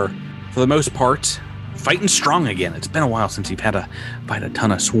 you are, for the most part, fighting strong again. It's been a while since you've had to fight a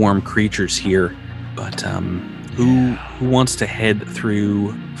ton of swarm creatures here. But who wants to head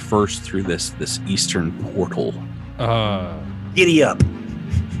through first through this eastern portal? Giddy up.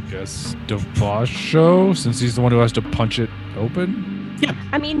 Guess Devasho, since he's the one who has to punch it open. Yeah.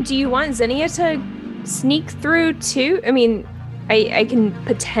 I mean, do you want Zinnia to sneak through too? I mean, I can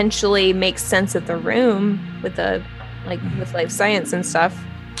potentially make sense of the room with with life science and stuff.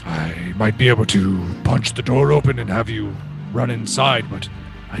 I might be able to punch the door open and have you run inside, but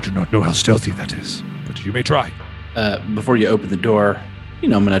I do not know how stealthy that is. But you may try. Before you open the door, I'm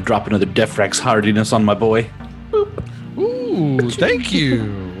going to drop another Defrex hardiness on my boy. Boop. Ooh, thank you.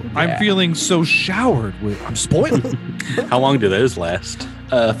 Yeah. I'm feeling so showered with. I'm spoiled. How long do those last?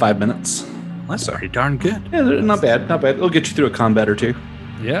 5 minutes. Well, that's pretty darn good. Yeah, not bad. It'll get you through a combat or two.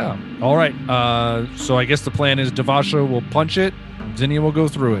 Yeah. All right. So I guess the plan is Devasho will punch it. Zinnia will go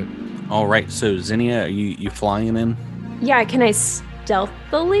through it. All right. So Zinnia, are you flying in? Yeah. Can I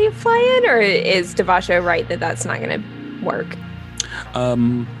stealthily fly in, or is Devasho right that that's not going to work?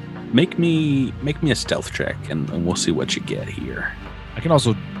 Make me a stealth check, and we'll see what you get here. I can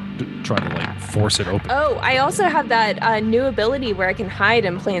also try to force it open. Oh, I also have that new ability where I can hide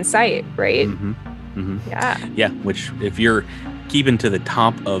in plain sight, right? Mm-hmm. Mm-hmm. Yeah. Yeah. Which, if you're keeping to the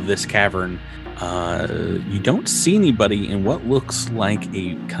top of this cavern, you don't see anybody in what looks like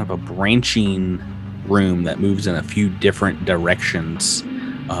a kind of a branching room that moves in a few different directions.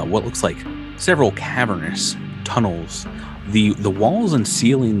 What looks like several cavernous tunnels. The walls and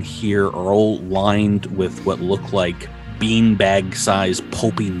ceiling here are all lined with what look like beanbag-sized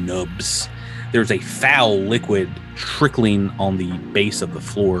pulpy nubs. There's a foul liquid trickling on the base of the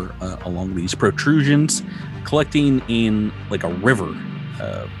floor along these protrusions, collecting in like a river,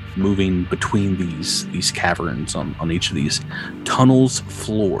 moving between these caverns on each of these tunnels'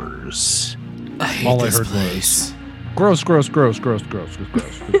 floors. I hate all this I heard place. Was gross.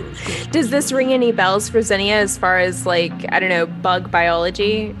 Does this ring any bells for Zinnia as far as bug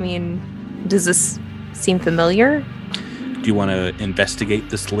biology? I mean, does this seem familiar? Do you want to investigate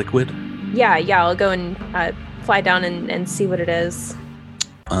this liquid? Yeah, I'll go and fly down and see what it is.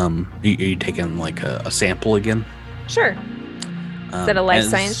 Are you taking a sample again? Sure. Is that a life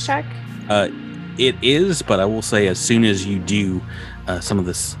science check? It is, but I will say as soon as you do, some of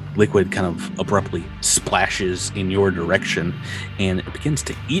this liquid kind of abruptly splashes in your direction, and it begins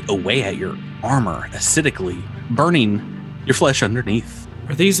to eat away at your armor acidically, burning your flesh underneath.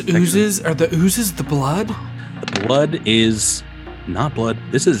 Are these oozes? Are the oozes the blood? The blood is not blood.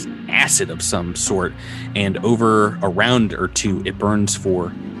 This is acid of some sort, and over a round or two, it burns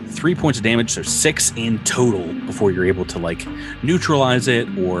for 3 points of damage, so 6 in total before you're able to neutralize it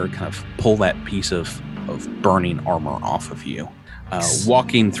or kind of pull that piece of burning armor off of you.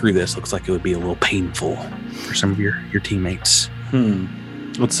 Walking through this looks like it would be a little painful for some of your teammates.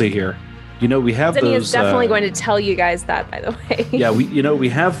 Let's see here. We have Zinnia those. is definitely going to tell you guys that, by the way. Yeah, we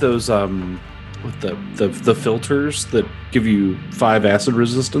have those with the filters that give you 5 acid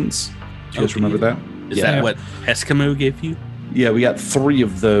resistance. Do you guys remember that? Is that what Eskimo gave you? Yeah, we got 3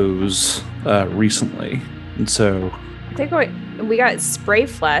 of those recently, and so I think we got spray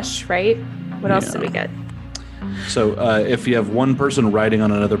flesh, right? What else did we get? So if you have one person riding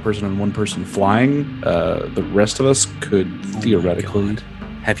on another person and one person flying, the rest of us could theoretically.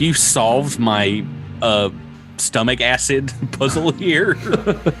 Have you solved my stomach acid puzzle here?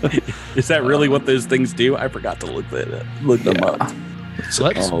 Is that really what those things do? I forgot to look them up. So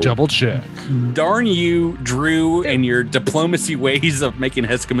let's double check. Darn you, Drew, and your diplomacy ways of making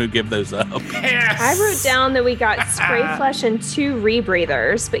Eskimo give those up. I wrote down that we got spray flesh and 2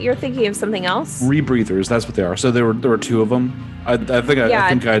 rebreathers, but you're thinking of something else? Rebreathers, that's what they are. So there were 2 of them. I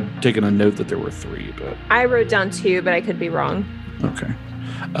think I'd taken a note that there were 3, but I wrote down 2, but I could be wrong. Okay.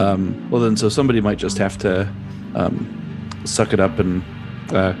 Well then, so somebody might just have to suck it up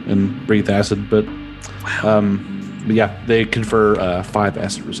and breathe acid, but yeah, they confer 5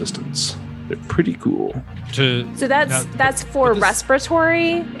 acid resistance. They're pretty cool. So that's for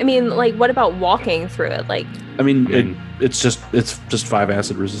respiratory. I mean, like, what about walking through it? Like, I mean, it's just 5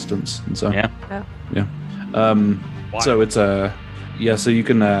 acid resistance, and so yeah. Oh. Yeah. So it's so you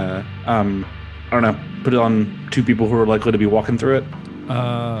can I don't know, put it on 2 people who are likely to be walking through it.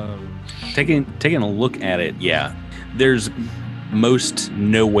 Taking a look at it, yeah. There's most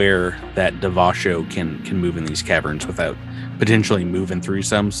nowhere that Devasho can move in these caverns without potentially moving through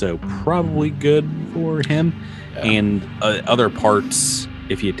some, so probably good for him. Yeah. And other parts,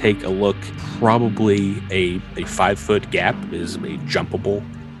 if you take a look, probably a 5-foot gap is a jumpable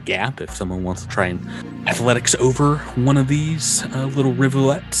gap if someone wants to try and athletics over one of these little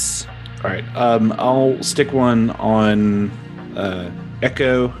rivulets. All right, I'll stick one on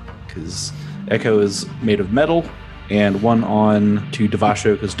Echo, because Echo is made of metal, and one on to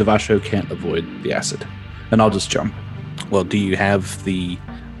Devasho, because Devasho can't avoid the acid. And I'll just jump. Well, do you have the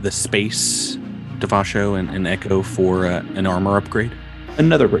space, Devasho and Echo, for an armor upgrade?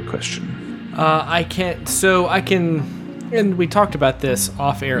 Another great question. I can't. So I can, and we talked about this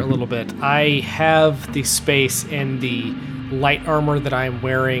off air a little bit. I have the space and the light armor that I'm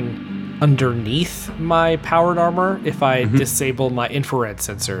wearing underneath my powered armor. If I disable my infrared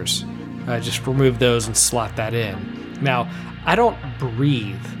sensors, just remove those and slot that in. Now, I don't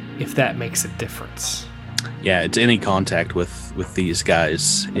breathe, if that makes a difference. Yeah, it's any contact with these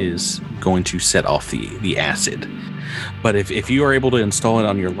guys is going to set off the acid. But if you are able to install it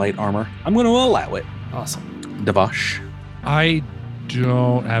on your light armor, I'm going to allow it. Awesome. Devash? I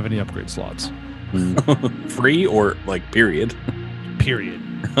don't have any upgrade slots. Free or, like, period? Period.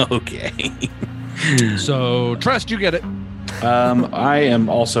 Okay. So, Trust, you get it. I am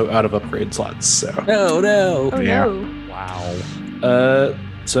also out of upgrade slots, so. Oh, no. Oh, yeah. no. Wow.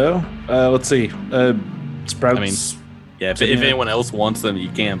 So, let's see. Sprouts. I mean, yeah, if anyone else wants them, you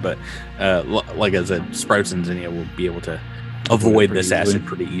can, but like I said, Sprouts and Zinnia will be able to avoid this acid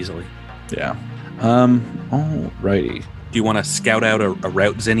pretty easily. Yeah. Alrighty. Do you want to scout out a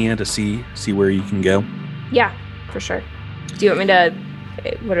route, Zinnia, to see where you can go? Yeah, for sure. Do you want me to...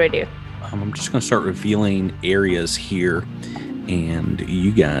 What do I do? I'm just going to start revealing areas here, and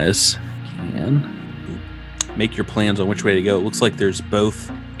you guys can make your plans on which way to go. It looks like there's both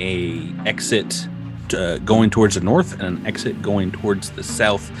a exit going towards the north and an exit going towards the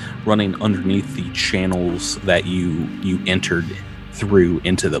south, running underneath the channels that you entered through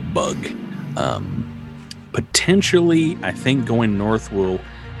into the bug. Potentially, I think going north will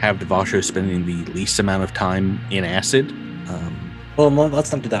have Devasho spending the least amount of time in acid. Well,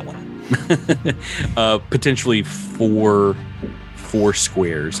 let's not do that one. Potentially four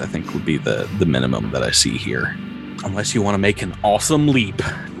squares, I think, would be the minimum that I see here. Unless you want to make an awesome leap,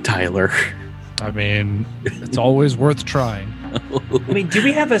 Tyler. I mean, it's always worth trying. I mean, do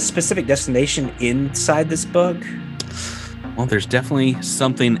we have a specific destination inside this bug? Well, there's definitely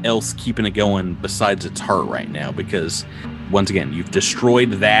something else keeping it going besides its heart right now, because once again, you've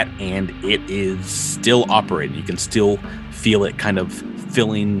destroyed that and it is still operating. You can still feel it kind of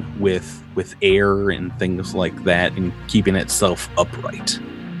filling with air and things like that and keeping itself upright.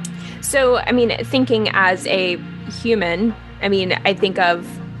 So, I mean, thinking as a human, I mean, I think of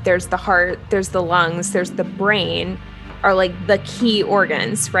there's the heart, there's the lungs, there's the brain, are like the key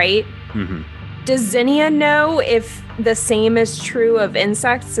organs, right? Mm-hmm. Does Zinnia know if the same is true of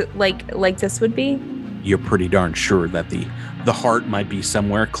insects like this would be? You're pretty darn sure that the heart might be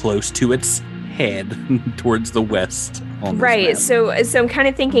somewhere close to its head towards the west. Right. So I'm kind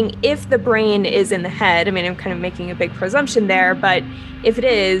of thinking if the brain is in the head, I mean, I'm kind of making a big presumption there, but if it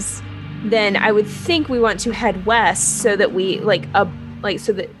is, then I would think we want to head west so that we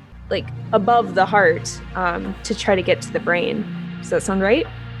so that like above the heart to try to get to the brain. Does that sound right?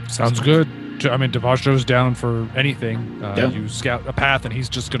 Sounds good. I mean, Devasho's down for anything. Yeah. You scout a path, and he's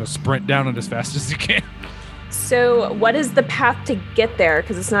just going to sprint down it as fast as he can. So what is the path to get there?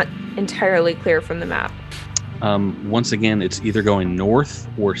 Because it's not entirely clear from the map. Once again, it's either going north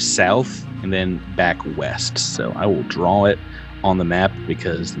or south and then back west. So I will draw it on the map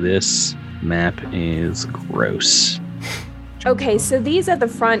because this map is gross. Okay, so these at the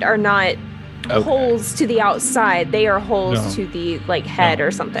front are not holes to the outside. They are holes to the head or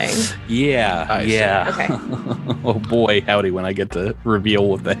something. Yeah, yeah. Okay. Oh boy, howdy when I get to reveal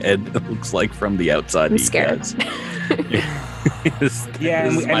what the head looks like from the outside. I'm scared. This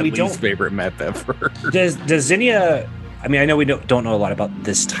is my least favorite map ever. Does Zinnia? I mean, I know we don't know a lot about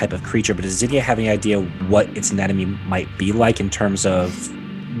this type of creature, but does Zinnia have any idea what its anatomy might be like in terms of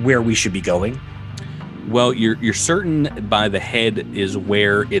where we should be going? Well, you're certain by the head is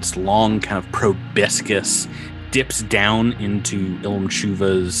where its long kind of proboscis dips down into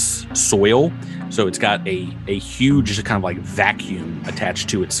Ilumshuva's soil. So it's got a huge kind of like vacuum attached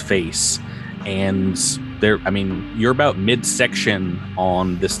to its face. And you're about midsection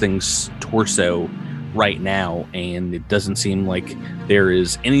on this thing's torso right now, and it doesn't seem like there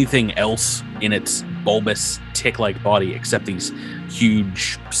is anything else in its bulbous tick-like body except these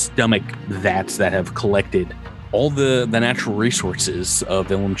huge stomach vats that have collected all the natural resources of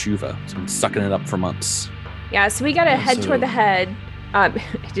Ilumshuva. It's been sucking it up for months. Yeah, so we gotta head toward the head. I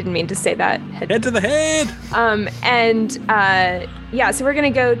didn't mean to say that. Head to the head! So we're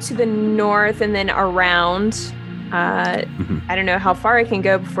gonna go to the north and then around. I don't know how far I can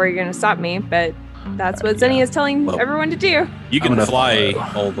go before you're gonna stop me, but that's what Zinnia is telling everyone to do. You can fly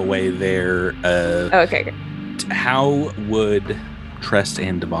all the way there. Okay. How would Trest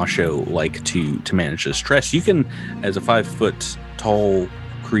and Devasho like to manage this? Trest, you can, as a 5 foot tall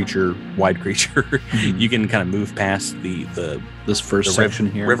creature, wide creature, you can kind of move past this first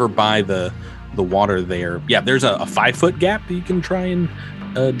section here, river by the water there. Yeah, there's a 5 foot gap that you can try and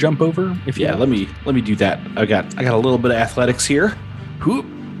jump over. If you let me do that. I got a little bit of athletics here. Hoop,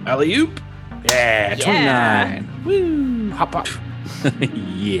 alley oop. Yeah, 29. Woo, hop up.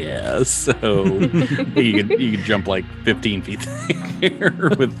 Yeah, so you could jump like 15 feet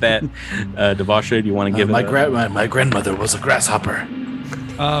there with that. Devasho, do you want to give it? My grandmother was a grasshopper.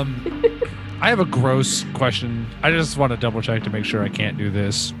 I have a gross question. I just want to double check to make sure I can't do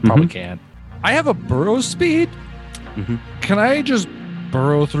this. Probably can't. I have a burrow speed. Can I just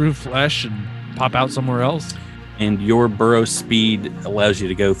burrow through flesh and pop out somewhere else? And your burrow speed allows you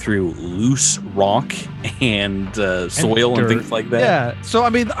to go through loose rock and soil and things like that. Yeah. So, I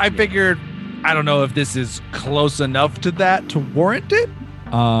mean, I figured, I don't know if this is close enough to that to warrant it.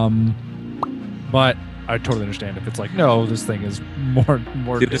 But I totally understand if it's like, no, this thing is more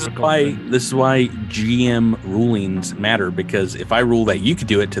difficult. This is why GM rulings matter, because if I rule that you could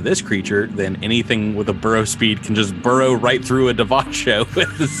do it to this creature, then anything with a burrow speed can just burrow right through a Devasho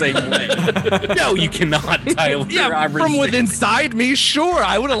with the same way. No, you cannot, Tyler. Yeah, from within inside me, sure,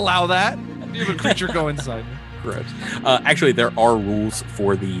 I would allow that. You have a creature go inside me. Correct. Actually, there are rules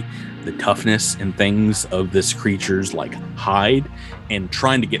for the toughness and things of this creature's hide, and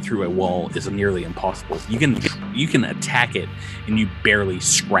trying to get through a wall is nearly impossible. You can attack it and you barely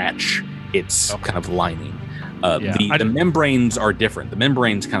scratch its kind of lining. The membranes are different. The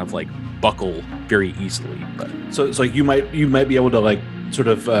membranes kind of buckle very easily. But so it's like you might be able to sort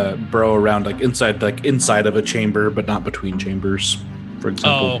of burrow around inside of a chamber, but not between chambers, for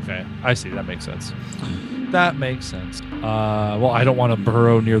example. Oh, okay. I see. That makes sense. That makes sense. Well, I don't want to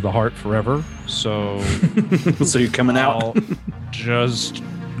burrow near the heart forever, so so you're coming I'll just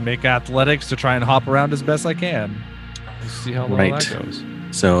make athletics to try and hop around as best I can. Let's see how well that goes.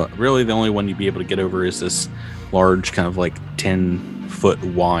 So really, the only one you'd be able to get over is this large, kind of 10-foot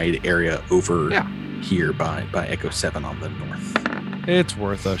wide area over here by Echo 7 on the north. It's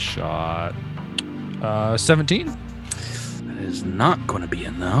worth a shot. 17. That is not going to be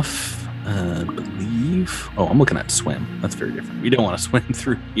enough. Believe. Oh, I'm looking at swim. That's very different. We don't want to swim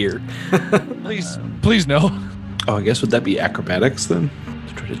through here. Please no. Oh, I guess would that be acrobatics then?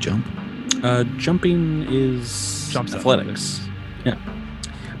 To try to jump? Jumping is athletics. Yeah.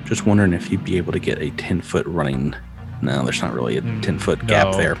 Just wondering if you'd be able to get a 10-foot running. No, there's not really a 10-foot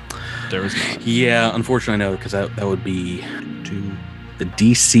gap there. There is not. Yeah, unfortunately, no, because that would be the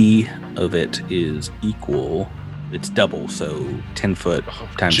DC of it is equal. It's double, so 10 foot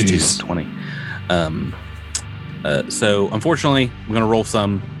times 2 is 20. So unfortunately, we're gonna roll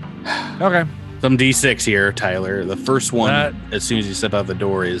some D6 here, Tyler. The first one, as soon as you step out the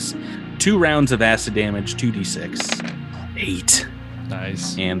door, is 2 rounds of acid damage, 2d6. 8.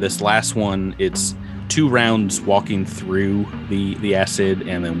 Nice. And this last one, it's 2 rounds walking through the acid,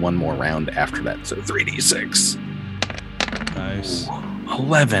 and then 1 more round after that. So 3d6. Nice.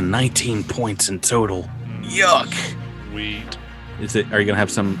 11, 19 points in total. Yuck. Sweet. Are you gonna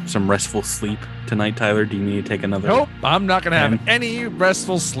have some restful sleep tonight, Tyler? Do you need to take another? Nope. I'm not gonna have any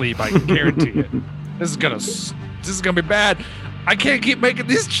restful sleep. I can guarantee it. This is gonna be bad. I can't keep making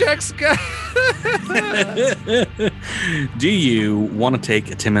these checks, guys. Do you want to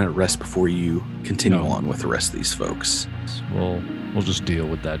take a 10-minute rest before you continue on with the rest of these folks? We'll just deal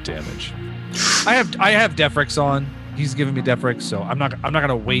with that damage. I have Defrix on. He's giving me Defrix, so I'm not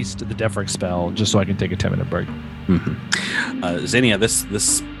gonna waste the Defrix spell just so I can take a 10-minute break. Mm-hmm. Xenia, this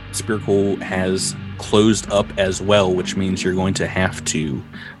Spiracle has closed up as well, which means you're going to have to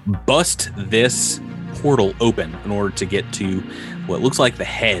bust this portal open in order to get to what looks like the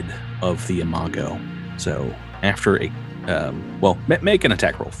head of the Imago. So after make an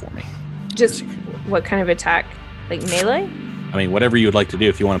attack roll for me. Just what kind of attack? Like melee? I mean, whatever you would like to do.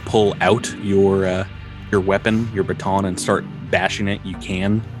 If you want to pull out your weapon, your baton, and start bashing it, you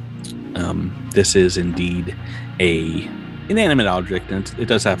can. This is indeed a inanimate object, and it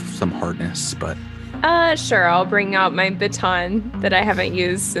does have some hardness, but... Sure, I'll bring out my baton that I haven't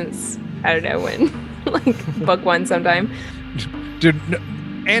used since, I don't know when, like book 1 sometime. Dude,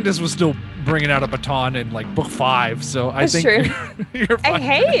 Andis was still bringing out a baton in like book 5, so That's I think true. you're fine.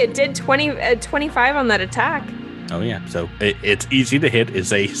 Hey, it did 25 on that attack. Oh yeah, so it's easy to hit.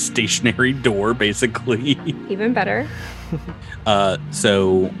 It's a stationary door, basically. Even better.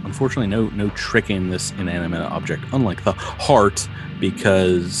 So unfortunately, no tricking this inanimate object, unlike the heart,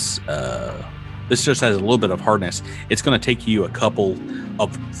 because this just has a little bit of hardness. It's going to take you a couple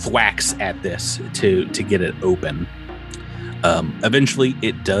of thwacks at this to get it open. Eventually,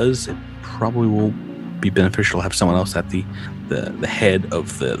 it does. It probably will be beneficial to have someone else at the head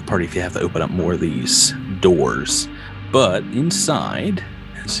of the party if you have to open up more of these doors. But inside,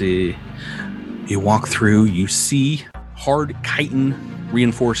 as you walk through, you see hard chitin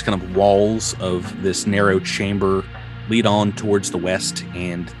reinforced kind of walls of this narrow chamber lead on towards the west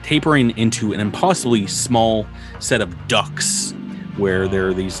and tapering into an impossibly small set of ducts where there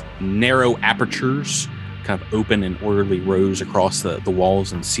are these narrow apertures kind of open in orderly rows across the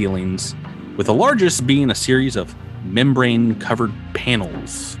walls and ceilings, with the largest being a series of membrane-covered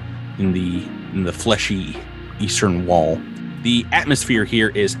panels in the fleshy eastern wall. The atmosphere here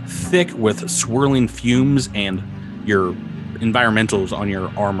is thick with swirling fumes, and your environmentals on your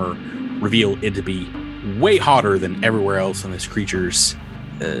armor reveal it to be way hotter than everywhere else in this creature's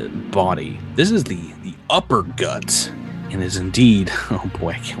body. This is the upper gut, and is indeed, oh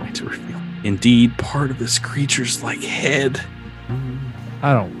boy, I can't wait to reveal. Indeed, part of this creature's like head.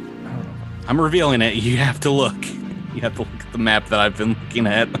 I don't know. I'm revealing it. You have to look. You have to look at the map that I've been looking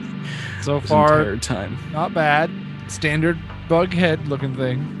at So far, entire time. Not bad. Standard bug head looking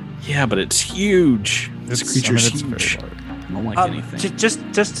thing. Yeah, but it's huge. This creature's huge. I don't like anything.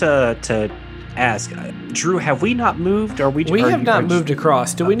 Just to ask, Drew, have we not moved? We have not moved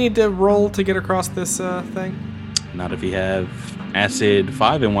across. Do we need to roll to get across this thing? Not if you have acid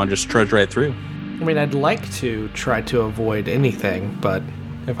 5 and want to just trudge right through. I mean, I'd like to try to avoid anything, but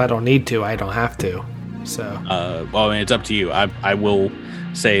if I don't need to, I don't have to. So. Well, I mean, it's up to you. I will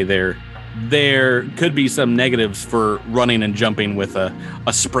say there could be some negatives for running and jumping with a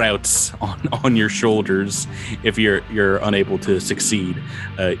sprouts on your shoulders if you're unable to succeed.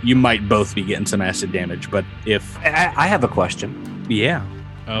 You might both be getting some acid damage, but if I have a question. Yeah.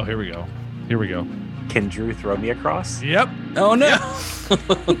 Oh, here we go. Can Drew throw me across? Yep. Oh no.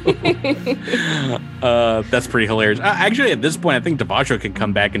 That's pretty hilarious. Actually, at this point, I think Devasho can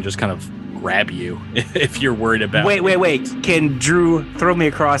come back and just kind of grab you if you're worried about. Wait. Can Drew throw me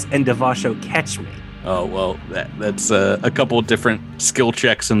across and Devasho catch me? Oh well, that's a couple of different skill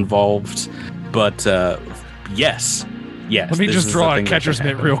checks involved, but yes. Let me just draw a catcher's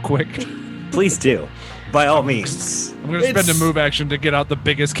mitt real quick. Please do, by all means. I'm going to spend a move action to get out the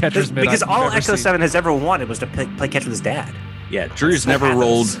biggest catcher's mitt because all Echo seen. 7 has ever wanted was to play catch with his dad. Yeah, Drew's never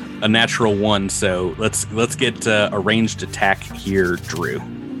rolled a natural 1, so let's get a ranged attack here, Drew.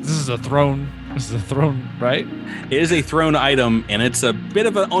 This is a thrown, right? It is a thrown item, and it's a bit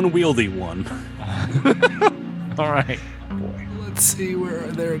of an unwieldy one. All right. Boy, let's see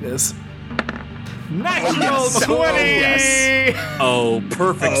there it is. Natural 20! Yes. Oh,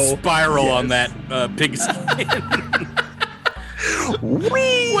 perfect spiral on that pigskin.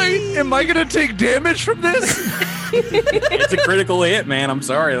 Wait, am I going to take damage from this? It's a critical hit, man. I'm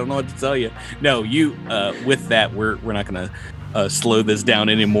sorry. I don't know what to tell you. No, you, with that, we're not going to slow this down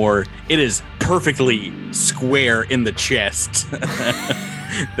anymore. It is perfectly square in the chest.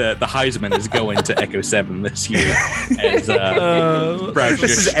 The Heisman is going to Echo 7 this year. As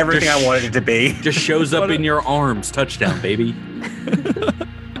this is everything I wanted it to be. Just shows up in your arms. Touchdown, baby.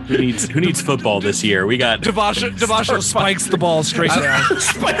 Who needs football this year? We got Devasho spikes the ball straight down.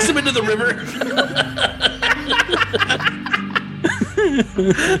 Spikes him into the river.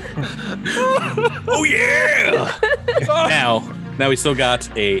 Oh yeah! Now we still got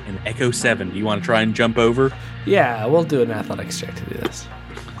an Echo 7. Do you want to try and jump over? Yeah, we'll do an athletics check to do this.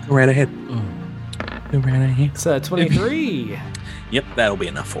 Go right ahead. It's 23. Yep, that'll be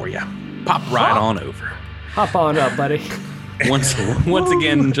enough for you. Pop right on over. Hop on up, buddy. Once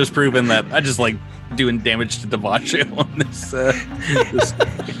again, just proving that I just like doing damage to Devasho on this.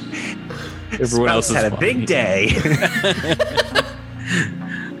 Everyone else had a big day.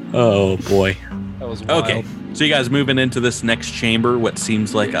 Oh boy. That was wild. Okay, so you guys moving into this next chamber, what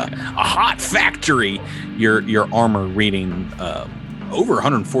seems like a hot factory. Your armor reading over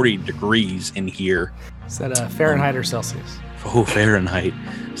 140 degrees in here. Is that Fahrenheit or Celsius? Oh, Fahrenheit.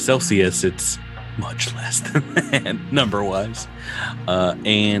 Celsius, it's much less than that, number-wise.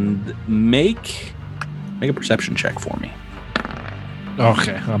 And make a perception check for me.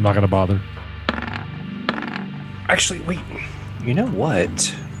 Okay, I'm not gonna bother. Actually, wait. You know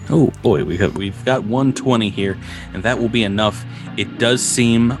what? Oh boy, we've got 120 here, and that will be enough. It does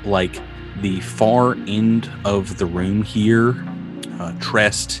seem like the far end of the room here,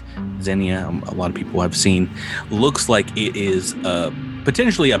 Trest, Xenia, a lot of people I've seen, looks like it is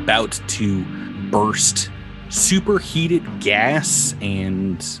potentially about to burst superheated gas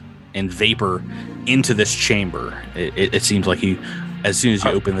and vapor into this chamber. It seems like as soon as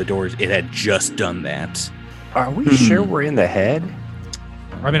you open the doors, it had just done that. Are we sure we're in the head?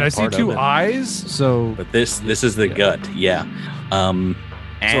 I mean, I see two eyes, so. But this is the gut, yeah. So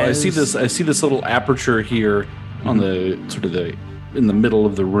I see this little aperture here on the sort of in the middle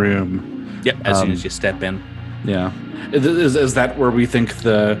of the room. Yep. As soon as you step in. Yeah. Is that where we think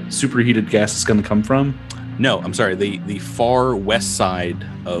the superheated gas is going to come from? No, I'm sorry. The far west side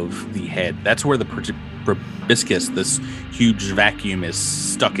of the head. That's where the proboscis, this huge vacuum, is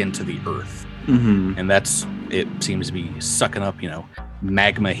stuck into the earth, and it seems to be sucking up,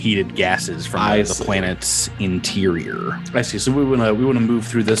 magma heated gases from the planet's interior. I see. So we want to move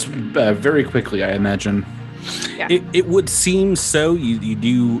through this very quickly, I imagine. Yeah. It would seem so. You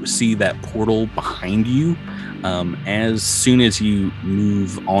do see that portal behind you. As soon as you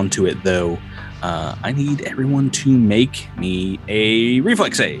move onto it, though, I need everyone to make me a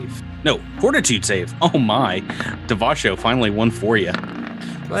reflex save. No, fortitude save. Oh my. Devasho finally won for you.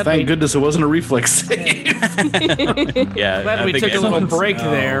 Thank goodness it wasn't a reflex save. Yeah. Glad we took a little break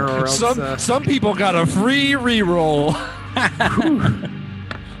there. Or else, some people got a free reroll.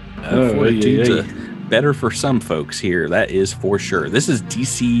 Fortitude's better for some folks here. That is for sure. This is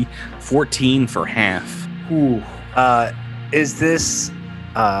DC 14 for half. Ooh. Is this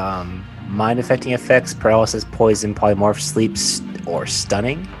mind-affecting effects, paralysis, poison, polymorph, sleep, or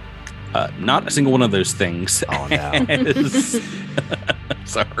stunning? Not a single one of those things. Oh, no.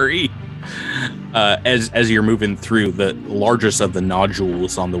 Sorry. As you're moving through, the largest of the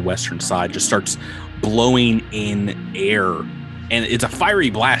nodules on the western side just starts blowing in air. And it's a fiery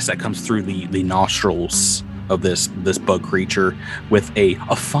blast that comes through the nostrils of this bug creature with a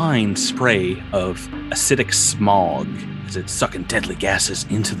fine spray of acidic smog as it's sucking deadly gases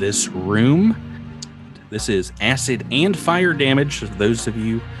into this room. This is acid and fire damage. For those of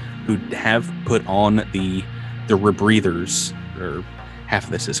you who have put on the rebreathers, or half of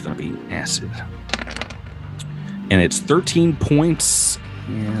this is going to be acid. And it's 13 points.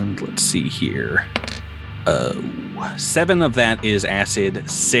 And let's see here. 7 of that is acid,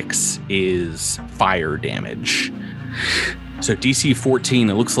 6 is fire damage. So DC 14,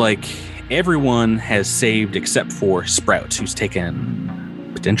 it looks like everyone has saved except for Sprouts, who's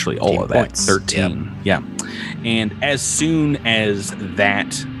taken potentially all of that. Points. 13. Yep. Yeah. And as soon as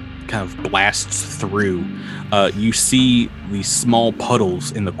that kind of blasts through, you see these small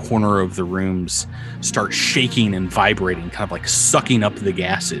puddles in the corner of the rooms start shaking and vibrating, kind of like sucking up the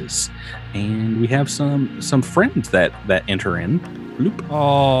gases. And we have some friends that enter in. Bloop.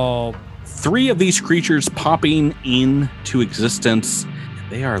 Oh. 3 of these creatures popping into existence.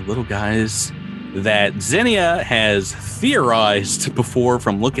 They are little guys that Xenia has theorized before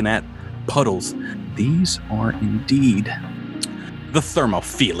from looking at puddles. These are indeed the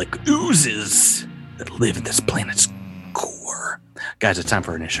thermophilic oozes that live in this planet's core. Guys, it's time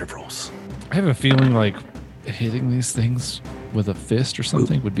for initiative rolls. I have a feeling like hitting these things with a fist or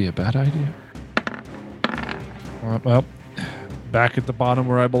something would be a bad idea. Well, Back at the bottom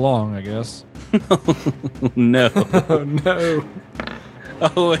where I belong, I guess. No. Oh, no.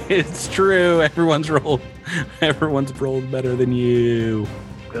 Oh, it's true. Everyone's rolled better than you.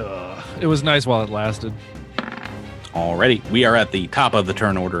 It was nice while it lasted. Alrighty, we are at the top of the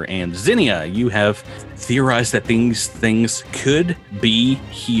turn order, and Zinnia, you have theorized that these things could be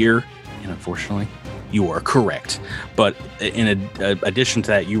here, and unfortunately, you are correct. But in addition to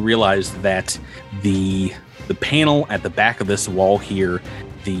that, you realize that the panel at the back of this wall here,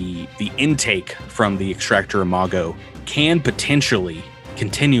 the intake from the extractor imago can potentially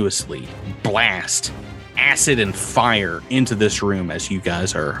continuously blast acid and fire into this room as you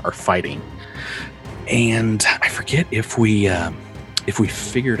guys are fighting. And I forget if we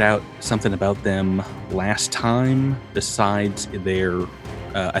figured out something about them last time besides their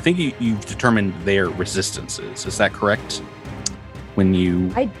I think you've determined their resistances. Is that correct? When you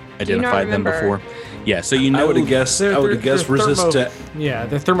identified them before? Yeah, so you know. I would have guessed resist to. Yeah,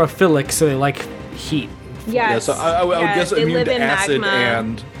 they're thermophilic, so they like heat. Yes. Yeah, so I would guess they immune live to in acid magma.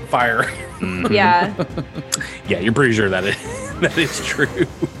 and fire. Yeah. Yeah, you're pretty sure that that is true.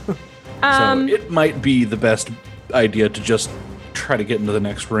 So it might be the best idea to just try to get into the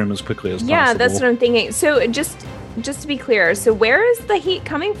next room as quickly as possible. Yeah, that's what I'm thinking. So just to be clear, so where is the heat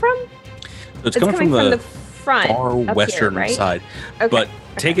coming from? It's coming from the front, far up western here, right? side. Okay. But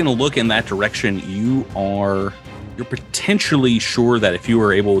taking a look in that direction, you're potentially sure that if you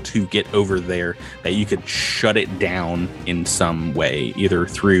were able to get over there, that you could shut it down in some way, either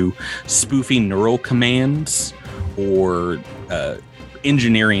through spoofing neural commands or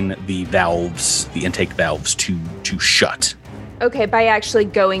engineering the valves, the intake valves to shut. Okay, by actually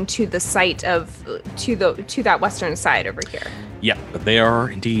going to the site of to that western side over here. Yeah, but they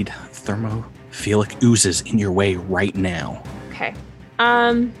are indeed thermophilic oozes in your way right now. Okay.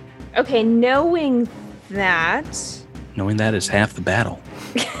 Okay, knowing that is half the battle.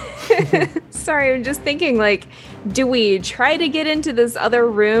 Sorry, I'm just thinking, like, do we try to get into this other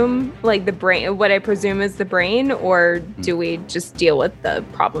room, like the brain, what I presume is the brain, or do we just deal with the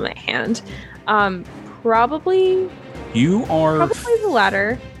problem at hand? Probably the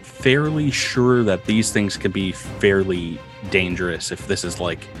latter. Fairly sure that these things could be fairly dangerous if this is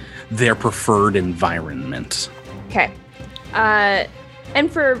like their preferred environment. Okay.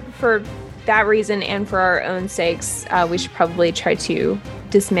 And for that reason and for our own sakes, we should probably try to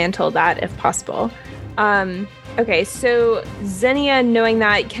dismantle that if possible. Okay, so Xenia, knowing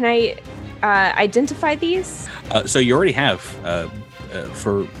that, can I identify these? So you already have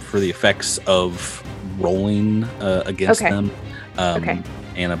for the effects of rolling against them. Okay.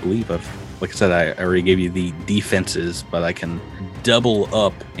 And I believe like I said, I already gave you the defenses, but I can double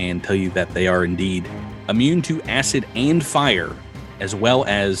up and tell you that they are indeed immune to acid and fire, as well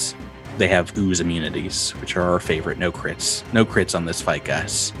as they have ooze immunities, which are our favorite. No crits on this fight,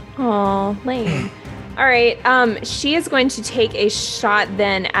 guys. Oh, lame. All right. She is going to take a shot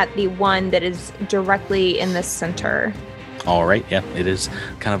then at the one that is directly in the center. All right. Yeah, it is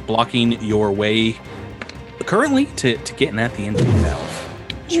kind of blocking your way currently to getting at the intake valve.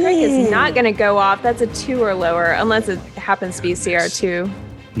 Trick is not going to go off. That's a 2 or lower, unless it happens to be CR2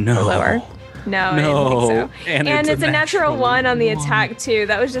 or lower. No, I didn't think so. And it's a natural 1 on the attack, too.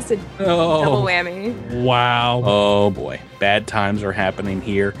 That was just a double whammy. Wow. Oh, boy. Bad times are happening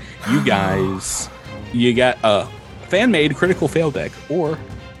here. You guys, you got a fan-made critical fail deck or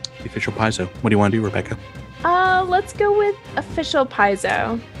the official Paizo. What do you want to do, Rebecca? Let's go with official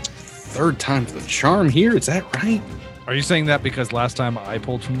Paizo. Third time's the charm here. Is that right? Are you saying that because last time I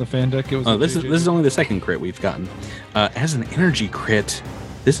pulled from the fan deck, it was? This is only the second crit we've gotten. As an energy crit,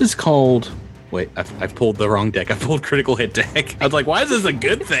 this is called. Wait, I've pulled the wrong deck. I pulled critical hit deck. I was like, why is this a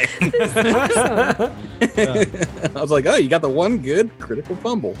good thing? I was like, oh, you got the one good critical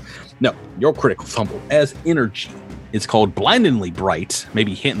fumble. No, your critical fumble as energy. It's called Blindingly Bright.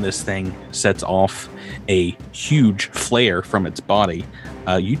 Maybe hitting this thing sets off a huge flare from its body.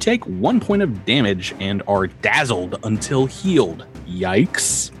 You take 1 point of damage and are dazzled until healed.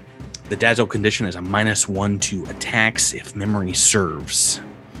 Yikes. The dazzle condition is a -1 to attacks if memory serves.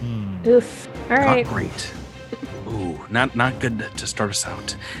 Oof. All right. Not great. Ooh, not good to start us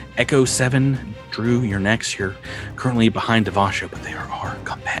out. Echo 7, Drew, you're next. You're currently behind Devasho, but there are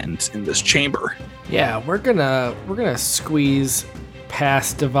combatants in this chamber. Yeah, we're gonna squeeze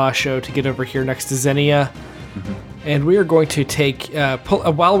past Devasho to get over here next to Xenia. Mm-hmm. And we are going to take,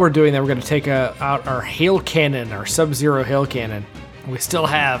 while we're doing that, we're going to take out our hail cannon, our Sub-Zero hail cannon. We still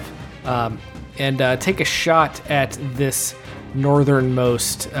have, and take a shot at this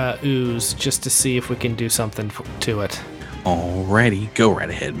northernmost ooze just to see if we can do something to it. Alrighty, go right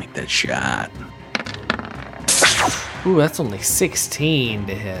ahead, make that shot. Ooh, that's only 16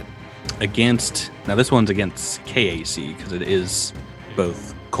 to hit. Now this one's against KAC because it is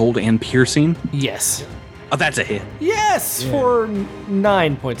both cold and piercing. Yes. Oh, that's a hit. Yes, for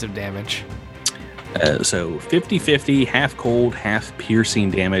 9 points of damage. So 50-50, half cold, half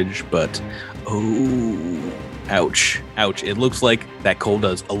piercing damage, but ouch. It looks like that cold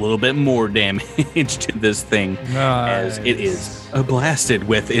does a little bit more damage to this thing as it is blasted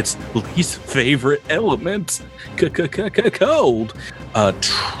with its least favorite element, cold.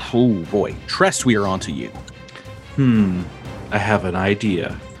 Oh boy, Trest, we are on to you. I have an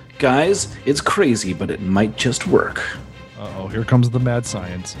idea. Guys, it's crazy, but it might just work. Uh-oh, here comes the mad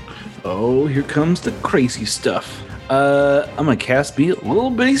science. Oh, here comes the crazy stuff. I'm gonna cast me a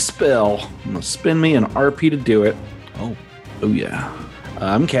little bitty spell. I'm gonna spend me an RP to do it. Oh yeah.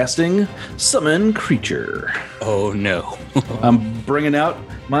 I'm casting Summon Creature. Oh no. I'm bringing out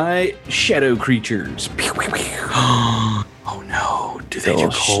my shadow creatures. Oh no. Do they do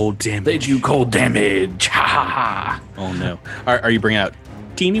cold damage? They do cold damage. Ha ha ha. Oh no. Are you bringing out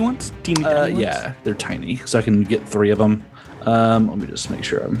teeny ones? Teeny ones? Yeah, they're tiny, so I can get 3 of them. Let me just make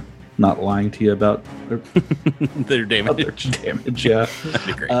sure I'm not lying to you about their damage. Yeah. That'd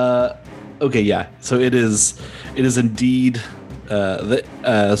be great. Okay, yeah. So it is indeed.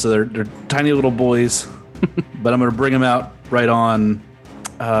 So they're tiny little boys, but I'm gonna bring them out right on.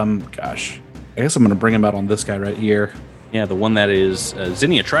 Gosh, I guess I'm gonna bring them out on this guy right here. Yeah, the one that is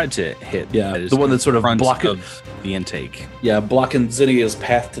Zinnia tried to hit. Yeah, that is the one that's sort of blocking of the intake. Yeah, blocking Zinnia's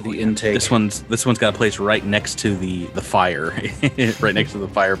path to the intake. This one's got a place right next to the fire, right next to the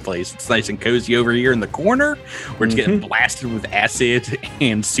fireplace. It's nice and cozy over here in the corner, where it's getting blasted with acid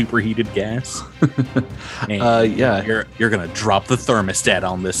and superheated gas. And yeah, you're gonna drop the thermostat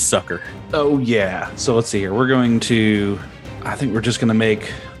on this sucker. Oh yeah. So let's see here. We're going to. I think we're gonna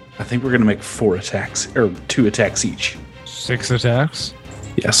make 4 attacks or 2 attacks each. 6 attacks?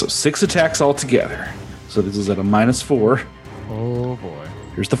 Yeah, so 6 attacks altogether. So this is at a -4. Oh boy.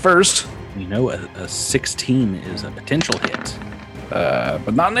 Here's the first. You know, a 16 is a potential hit.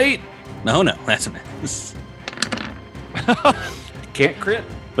 But not an 8. No, that's a miss. Can't crit,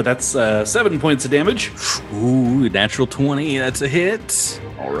 but that's 7 points of damage. Ooh, natural 20, that's a hit.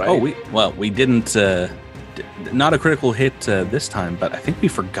 All right. Oh, we didn't... not a critical hit this time, but I think we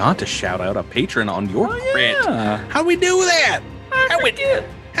forgot to shout out a patron on your crit. How we do that? How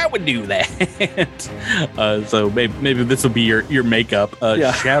we do that? So maybe this will be your makeup.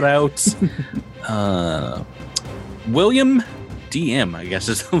 Shout outs. William DM, I guess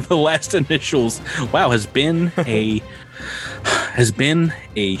is the last initials. Wow, has been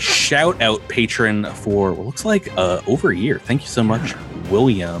a shout out patron for what looks like over a year. Thank you so much,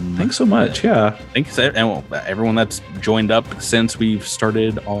 William. Thanks so much. Yeah. Thanks and everyone that's joined up since we've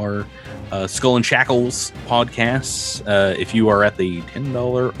started our Skull and Shackles podcasts. If you are at the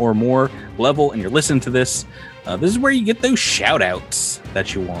 $10 or more level and you're listening to this, this is where you get those shout outs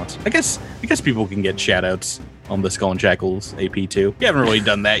that you want. I guess people can get shout outs on the Skull and Shackles AP too. We haven't really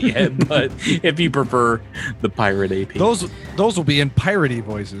done that yet, but if you prefer the pirate AP, those will be in piratey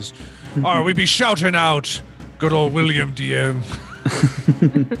voices. We be shouting out, good old William DM.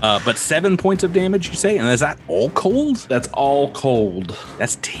 But 7 points of damage, you say, and is that all cold? That's all cold.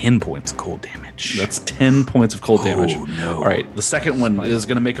 That's 10 points of cold damage. That's 10 points of cold damage. Oh no! All right, the second one is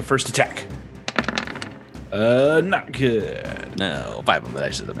going to make a first attack. Not good. No, 5 on the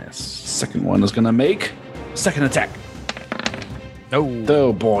dice is a miss. Second one is going to make second attack.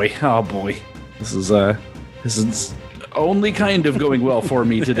 Oh boy. This is only kind of going well for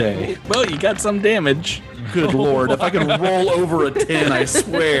me today. Well, you got some damage. Good lord, if I can roll over a 10, I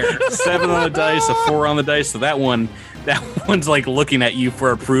swear. 7 on the dice, a 4 on the dice. So that one's like looking at you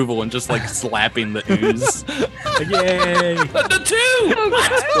for approval and just like slapping the ooze. Like, yay! The 2!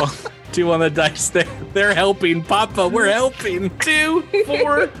 Well, 2 on the dice. They're helping, Papa. We're helping. 2,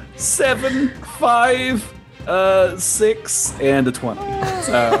 4, 7, 5, 6, and a 20.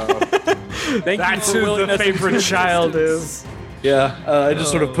 So That's who the favorite child is. Yeah, I just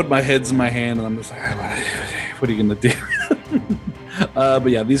sort of put my heads in my hand, and I'm just like, what are you gonna do? But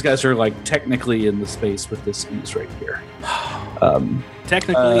yeah, these guys are like technically in the space with this ooze right here.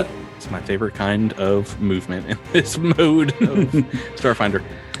 Technically, it's my favorite kind of movement in this mode of Starfinder.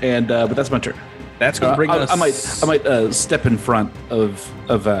 And but that's my turn. That's gonna bring us. I might step in front of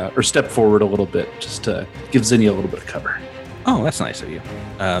or step forward a little bit just to give Zinnia a little bit of cover. Oh, that's nice of you.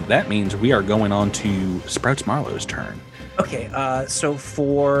 That means we are going on to Sprouts Marlowe's turn. Okay, so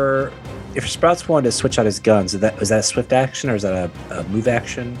if Sprouts wanted to switch out his guns, is that a swift action or is that a move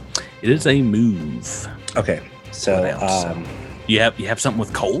action? It is a move. Okay, so you have something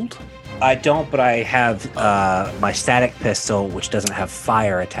with cold? I don't, but I have my static pistol, which doesn't have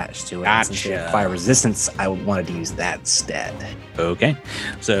fire attached to it. And since they have Gotcha. fire resistance, I wanted to use that instead. Okay.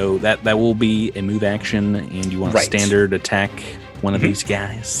 So that will be a move action, and you want to Right. standard attack one of these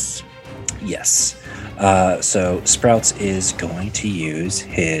guys. Yes. So Sprouts is going to use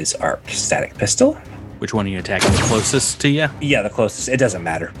his arc static pistol. Which one are you attacking the closest to you? Yeah, the closest. It doesn't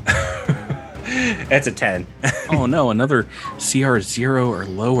matter. It's a 10. Oh no, another CR 0 or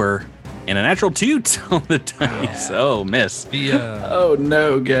lower, and a natural 2 on the dice. Oh, miss. The Oh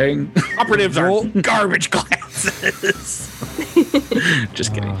no, gang. Operatives are garbage classes.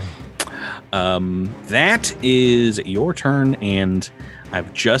 Just kidding. That is your turn, and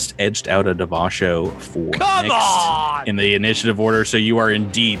I've just edged out a Devasho for next in the initiative order, so you are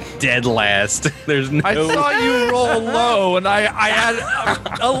indeed dead last. There's no. I saw you roll low, and I had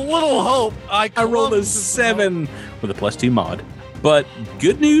a little hope. I rolled a clung to 7 with a +2 mod. But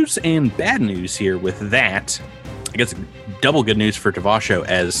good news and bad news here with that. I guess double good news for Devasho,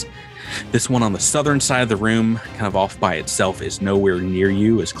 as this one on the southern side of the room, kind of off by itself, is nowhere near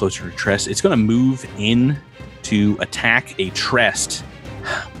you, is closer to Trest. It's going to move in to attack a Trest,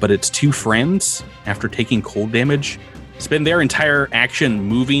 but its two friends, after taking cold damage, spend their entire action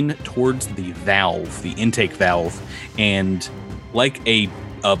moving towards the valve, the intake valve, and like a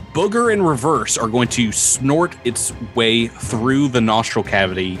booger in reverse, are going to snort its way through the nostril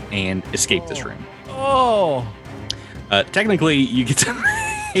cavity and escape this room. Oh, Technically, you get to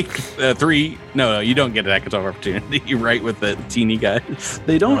make 3. No, you don't get an attack of opportunity, right? With the teeny guys.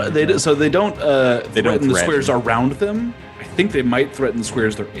 They don't. They don't threaten the threaten. squares around them. I think they might threaten the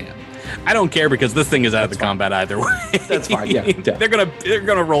squares they're in. I don't care because this thing is out of the combat either way. That's fine. Yeah, yeah. they're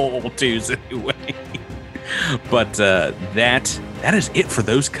gonna roll 2s anyway. But that is it for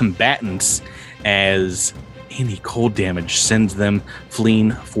those combatants, as any cold damage sends them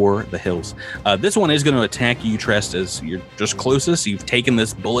fleeing for the hills. This one is going to attack you, Trest, as you're just closest. You've taken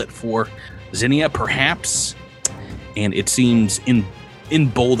this bullet for Zinnia, perhaps, and it seems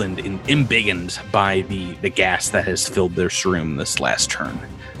emboldened and embiggened by the gas that has filled their shroom this last turn.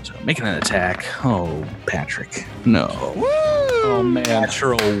 So making an attack. Oh, Patrick, no. Oh man,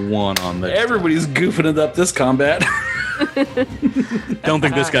 Natural 1 on the. everybody's goofing it up this combat. Don't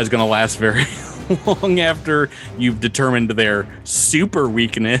think this guy's going to last very long after you've determined their super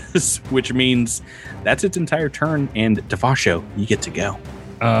weakness, which means that's its entire turn. And Devasho, you get to go.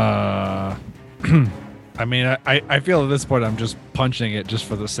 I mean, I feel at this point I'm just punching it just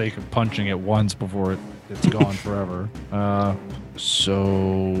for the sake of punching it once before it's gone forever. So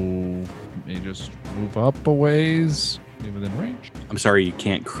let me just move up a ways, be within range. I'm sorry you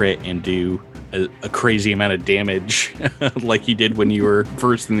can't crit and do a crazy amount of damage like you did when you were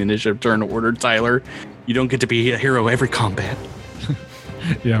first in the initiative turn order, Tyler. You don't get to be a hero every combat.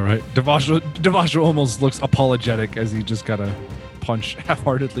 Yeah, right. Devasho almost looks apologetic as he just gotta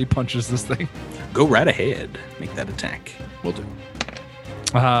half-heartedly punches this thing. Go right ahead. Make that attack. Will do.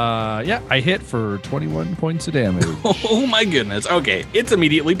 Yeah, I hit for 21 points of damage. Oh my goodness. Okay, it's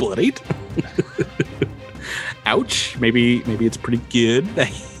immediately bloodied. Ouch. Maybe it's pretty good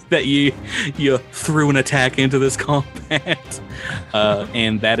that you threw an attack into this combat.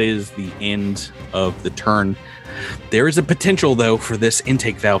 And that is the end of the turn. There is a potential, though, for this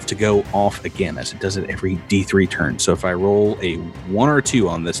intake valve to go off again, as it does it every D3 turn. So if I roll a 1 or 2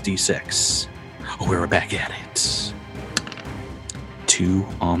 on this D6, we're back at it. 2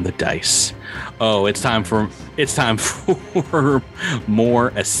 on the dice. Oh, it's time for more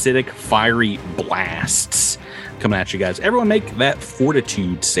acidic, fiery blasts coming at you guys. Everyone make that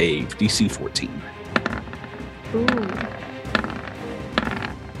fortitude save, DC 14. Ooh.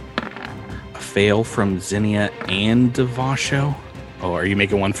 A fail from Zinnia and Devasho. Oh, are you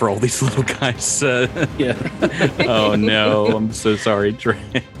making one for all these little guys? Yeah. Oh no, I'm so sorry,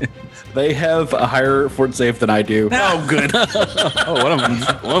 Trent. They have a higher fort save than I do. Oh, good. Oh, one of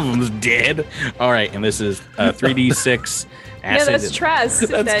them's dead. All right, and this is 3d6 acid. Yeah, that's Tress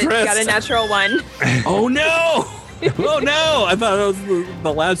that Tress. got a natural 1. Oh no! Oh no! I thought that was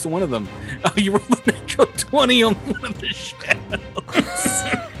the last one of them. Oh, you rolled a natural 20 on one of the shadows.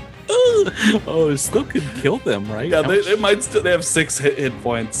 Oh, it still could kill them, right? Yeah, they might still. They have 6 hit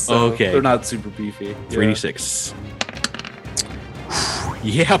points. So Okay. they're not super beefy. 3d6.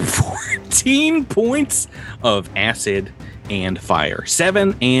 Yeah, 14 points of acid and fire.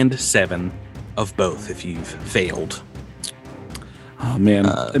 7 and 7 of both if you've failed. Oh man,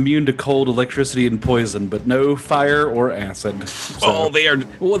 immune to cold, electricity, and poison, but no fire or acid. So,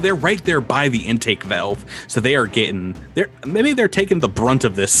 They're right there by the intake valve, so they are getting. They're taking the brunt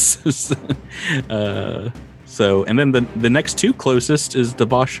of this. So, and then the next 2 closest is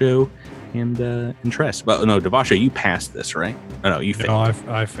Devasho and Tress. Well, no, Devasha, you passed this, right? Oh, no, you failed.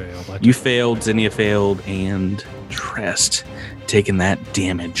 No, I failed. You failed, Zinnia failed, and Trest taking that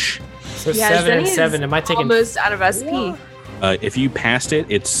damage. So 7 and 7. Am I taking almost out of SP? If you passed it,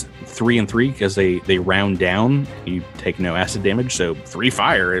 it's 3 and 3 because they round down. You take no acid damage, so 3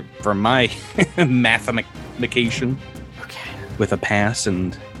 fire from my mathematication. Okay. With a pass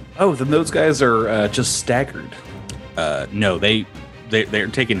and Oh, then those guys are just staggered. no, they're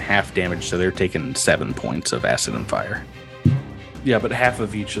taking half damage, so they're taking 7 points of acid and fire. Yeah, but half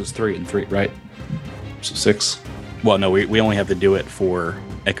of each is 3 and 3, right? So 6. Well, no, we only have to do it for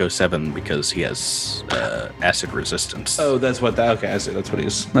Echo 7 because he has acid resistance. Oh, that's what that. Okay, I see. That's what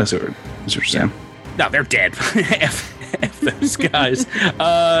he's. I see what you're saying. No, they're dead. F those guys.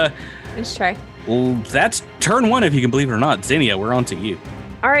 Let's try. Well, that's turn 1, if you can believe it or not. Zinnia, we're on to you.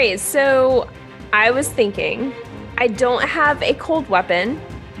 All right, so I was thinking, I don't have a cold weapon.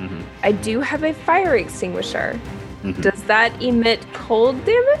 Mm-hmm. I do have a fire extinguisher. Mm-hmm. Does that emit cold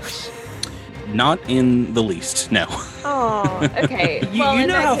damage? Not in the least, no. Oh, okay. You, Well, you in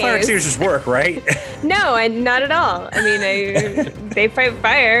know that how fire case- extinguishers work, right? No, not at all. I mean, they fight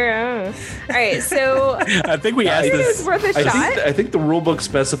fire. All right, so I think we asked it was this. worth a shot. I think the rule book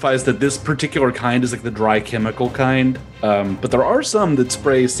specifies that this particular kind is like the dry chemical kind, but there are some that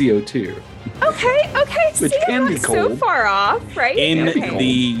spray CO2. Okay. Which See, can I'm be not so cold. far off, right? In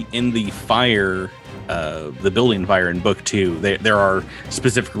Okay. the fire, the building fire in book 2, there are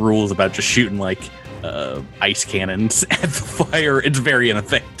specific rules about just shooting like ice cannons at the fire. It's very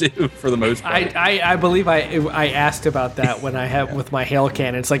ineffective for the most part. I believe I asked about that when I had with my hail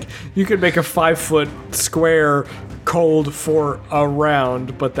cannon. It's like you could make a 5-foot square cold for a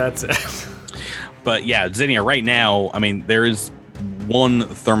round, but that's it. But yeah, Zinnia, right now, I mean, there is one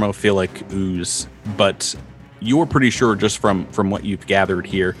thermophilic ooze, but you're pretty sure just from what you've gathered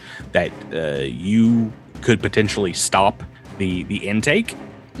here that you could potentially stop the intake.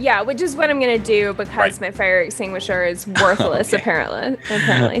 Yeah, which is what I'm going to do because Right. my fire extinguisher is worthless, Okay.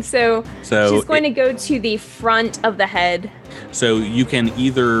 apparently. So she's going to go to the front of the head. So you can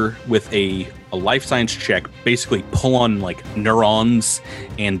either, with a life science check, basically pull on like neurons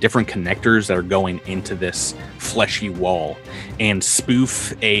and different connectors that are going into this fleshy wall and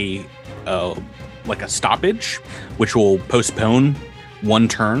spoof a stoppage, which will postpone 1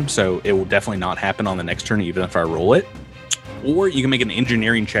 turn. So it will definitely not happen on the next turn, even if I roll it. Or you can make an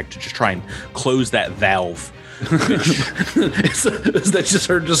engineering check to just try and close that valve. Is that just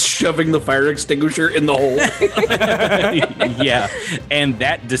her just shoving the fire extinguisher in the hole? Yeah, and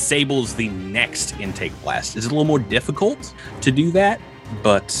that disables the next intake blast. It's a little more difficult to do that,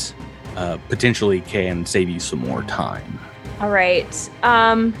 but potentially can save you some more time. All right.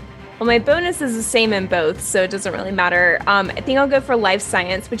 Well, my bonus is the same in both, so it doesn't really matter. I think I'll go for life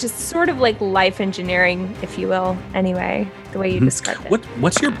science, which is sort of like life engineering, if you will, anyway, the way you described it.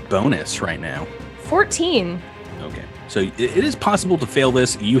 What's your bonus right now? 14. Okay, so it is possible to fail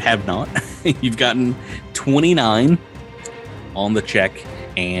this. You have not. You've gotten 29 on the check,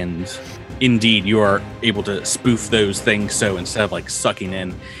 and indeed, you are able to spoof those things. So instead of like sucking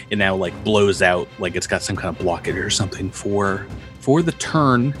in, it now like blows out like it's got some kind of blockage or something for the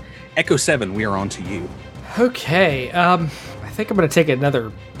turn. Echo 7, we are on to you. Okay, I think I'm going to take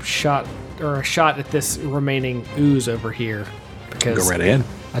another shot at this remaining ooze over here because Go right ahead.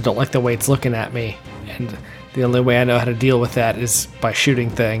 I don't like the way it's looking at me, and the only way I know how to deal with that is by shooting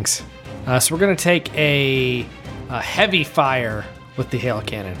things. So we're going to take a heavy fire with the hail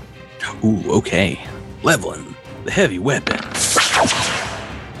cannon. Ooh, okay. Leveling the heavy weapon.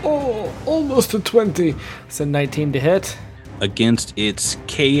 Oh, almost a 20. It's a 19 to hit Against its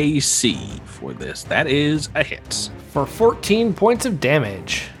KAC for this. That is a hit. for 14 points of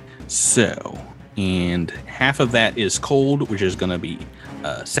damage. So, and half of that is cold, which is going to be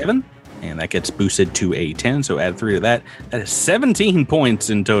 7. And that gets boosted to a 10. So add 3 to that. That is 17 points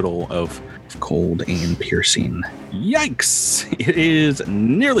in total of cold and piercing. Yikes! It is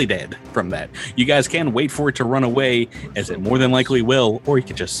nearly dead from that. You guys can wait for it to run away, as it more than likely will, or you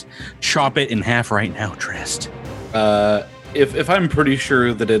could just chop it in half right now, Trist. If I'm pretty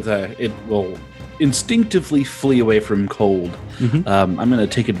sure that it will instinctively flee away from cold, I'm going to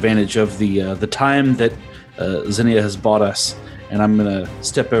take advantage of the time that Zinnia has bought us, and I'm going to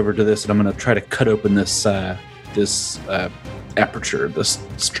step over to this, and I'm going to try to cut open this aperture, this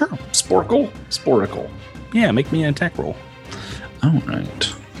sporcle. Yeah, make me an attack roll. All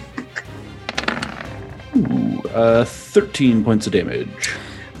right. Ooh, 13 points of damage.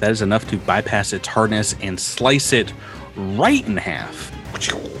 That is enough to bypass its hardness and slice it right in half.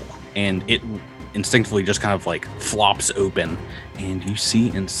 And it instinctively just kind of like flops open, and you see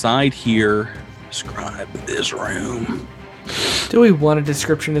inside here. Describe this room. Do we want a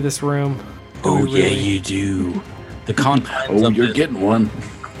description of this room? Oh yeah, you do. The confines of you're this getting one.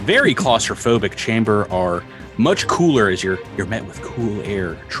 very claustrophobic chamber are much cooler as you're met with cool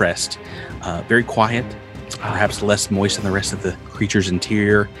air. Trest, very quiet, perhaps less moist than the rest of the creature's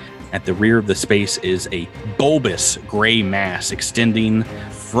interior. At the rear of the space is a bulbous gray mass extending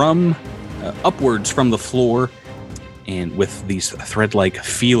from upwards from the floor, and with these thread-like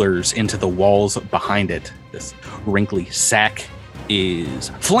feelers into the walls behind it. This wrinkly sack is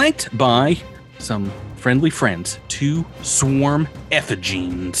flanked by some friendly friends, 2 swarm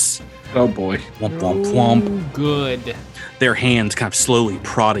effigies. Oh boy. Womp, womp, womp. Good. Their hands kind of slowly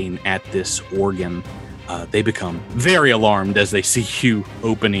prodding at this organ. They become very alarmed as they see you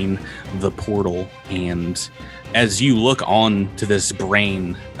opening the portal, and as you look on to this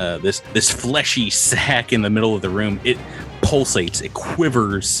brain, this fleshy sack in the middle of the room, it pulsates, it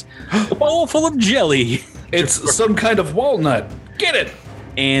quivers, a bowl full of jelly. It's some kind of walnut. Get it!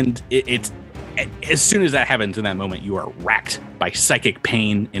 And it's as soon as that happens in that moment, you are racked by psychic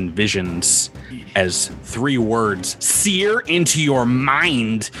pain and visions as 3 words sear into your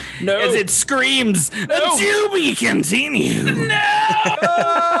mind as it screams, "To be continued."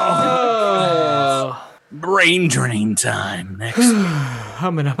 Oh. Brain drain time next.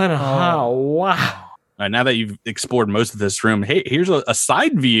 Wow. Now that you've explored most of this room, hey, here's a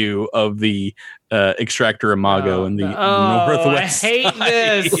side view of the extractor imago in the northwest. I hate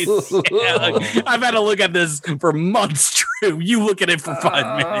this. Yeah, I've had to look at this for months, Drew. You look at it for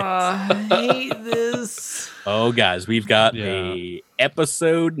 5 minutes. I hate this. Oh, guys, we've got a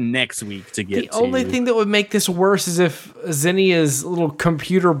episode next week to get The only thing that would make this worse is if Zinnia's little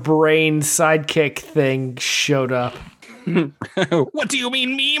computer brain sidekick thing showed up. What do you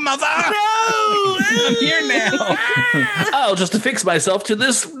mean, me, mother? No! I'm here now. Oh, just to fix myself to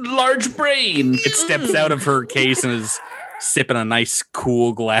this large brain. It steps out of her case and is sipping a nice,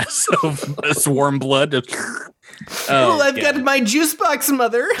 cool glass of swarm blood. I've got my juice box,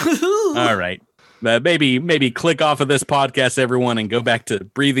 mother. All right. Maybe click off of this podcast, everyone, and go back to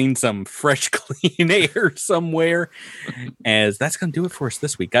breathing some fresh, clean air somewhere, as that's going to do it for us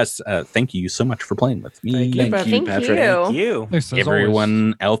this week. Guys, thank you so much for playing with me. Thank you. Thank you. Thanks, as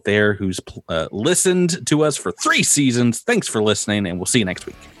Everyone out there who's listened to us for 3 seasons, thanks for listening, and we'll see you next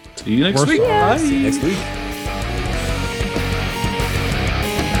week. See you next week. See you next week.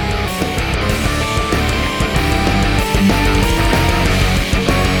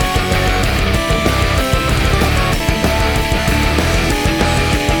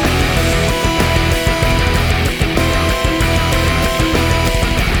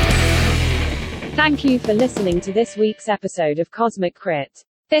 Thank you for listening to this week's episode of Cosmic Crit.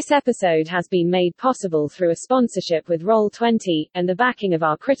 This episode has been made possible through a sponsorship with Roll20 and the backing of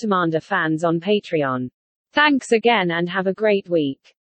our Critamanda fans on Patreon. Thanks again and have a great week.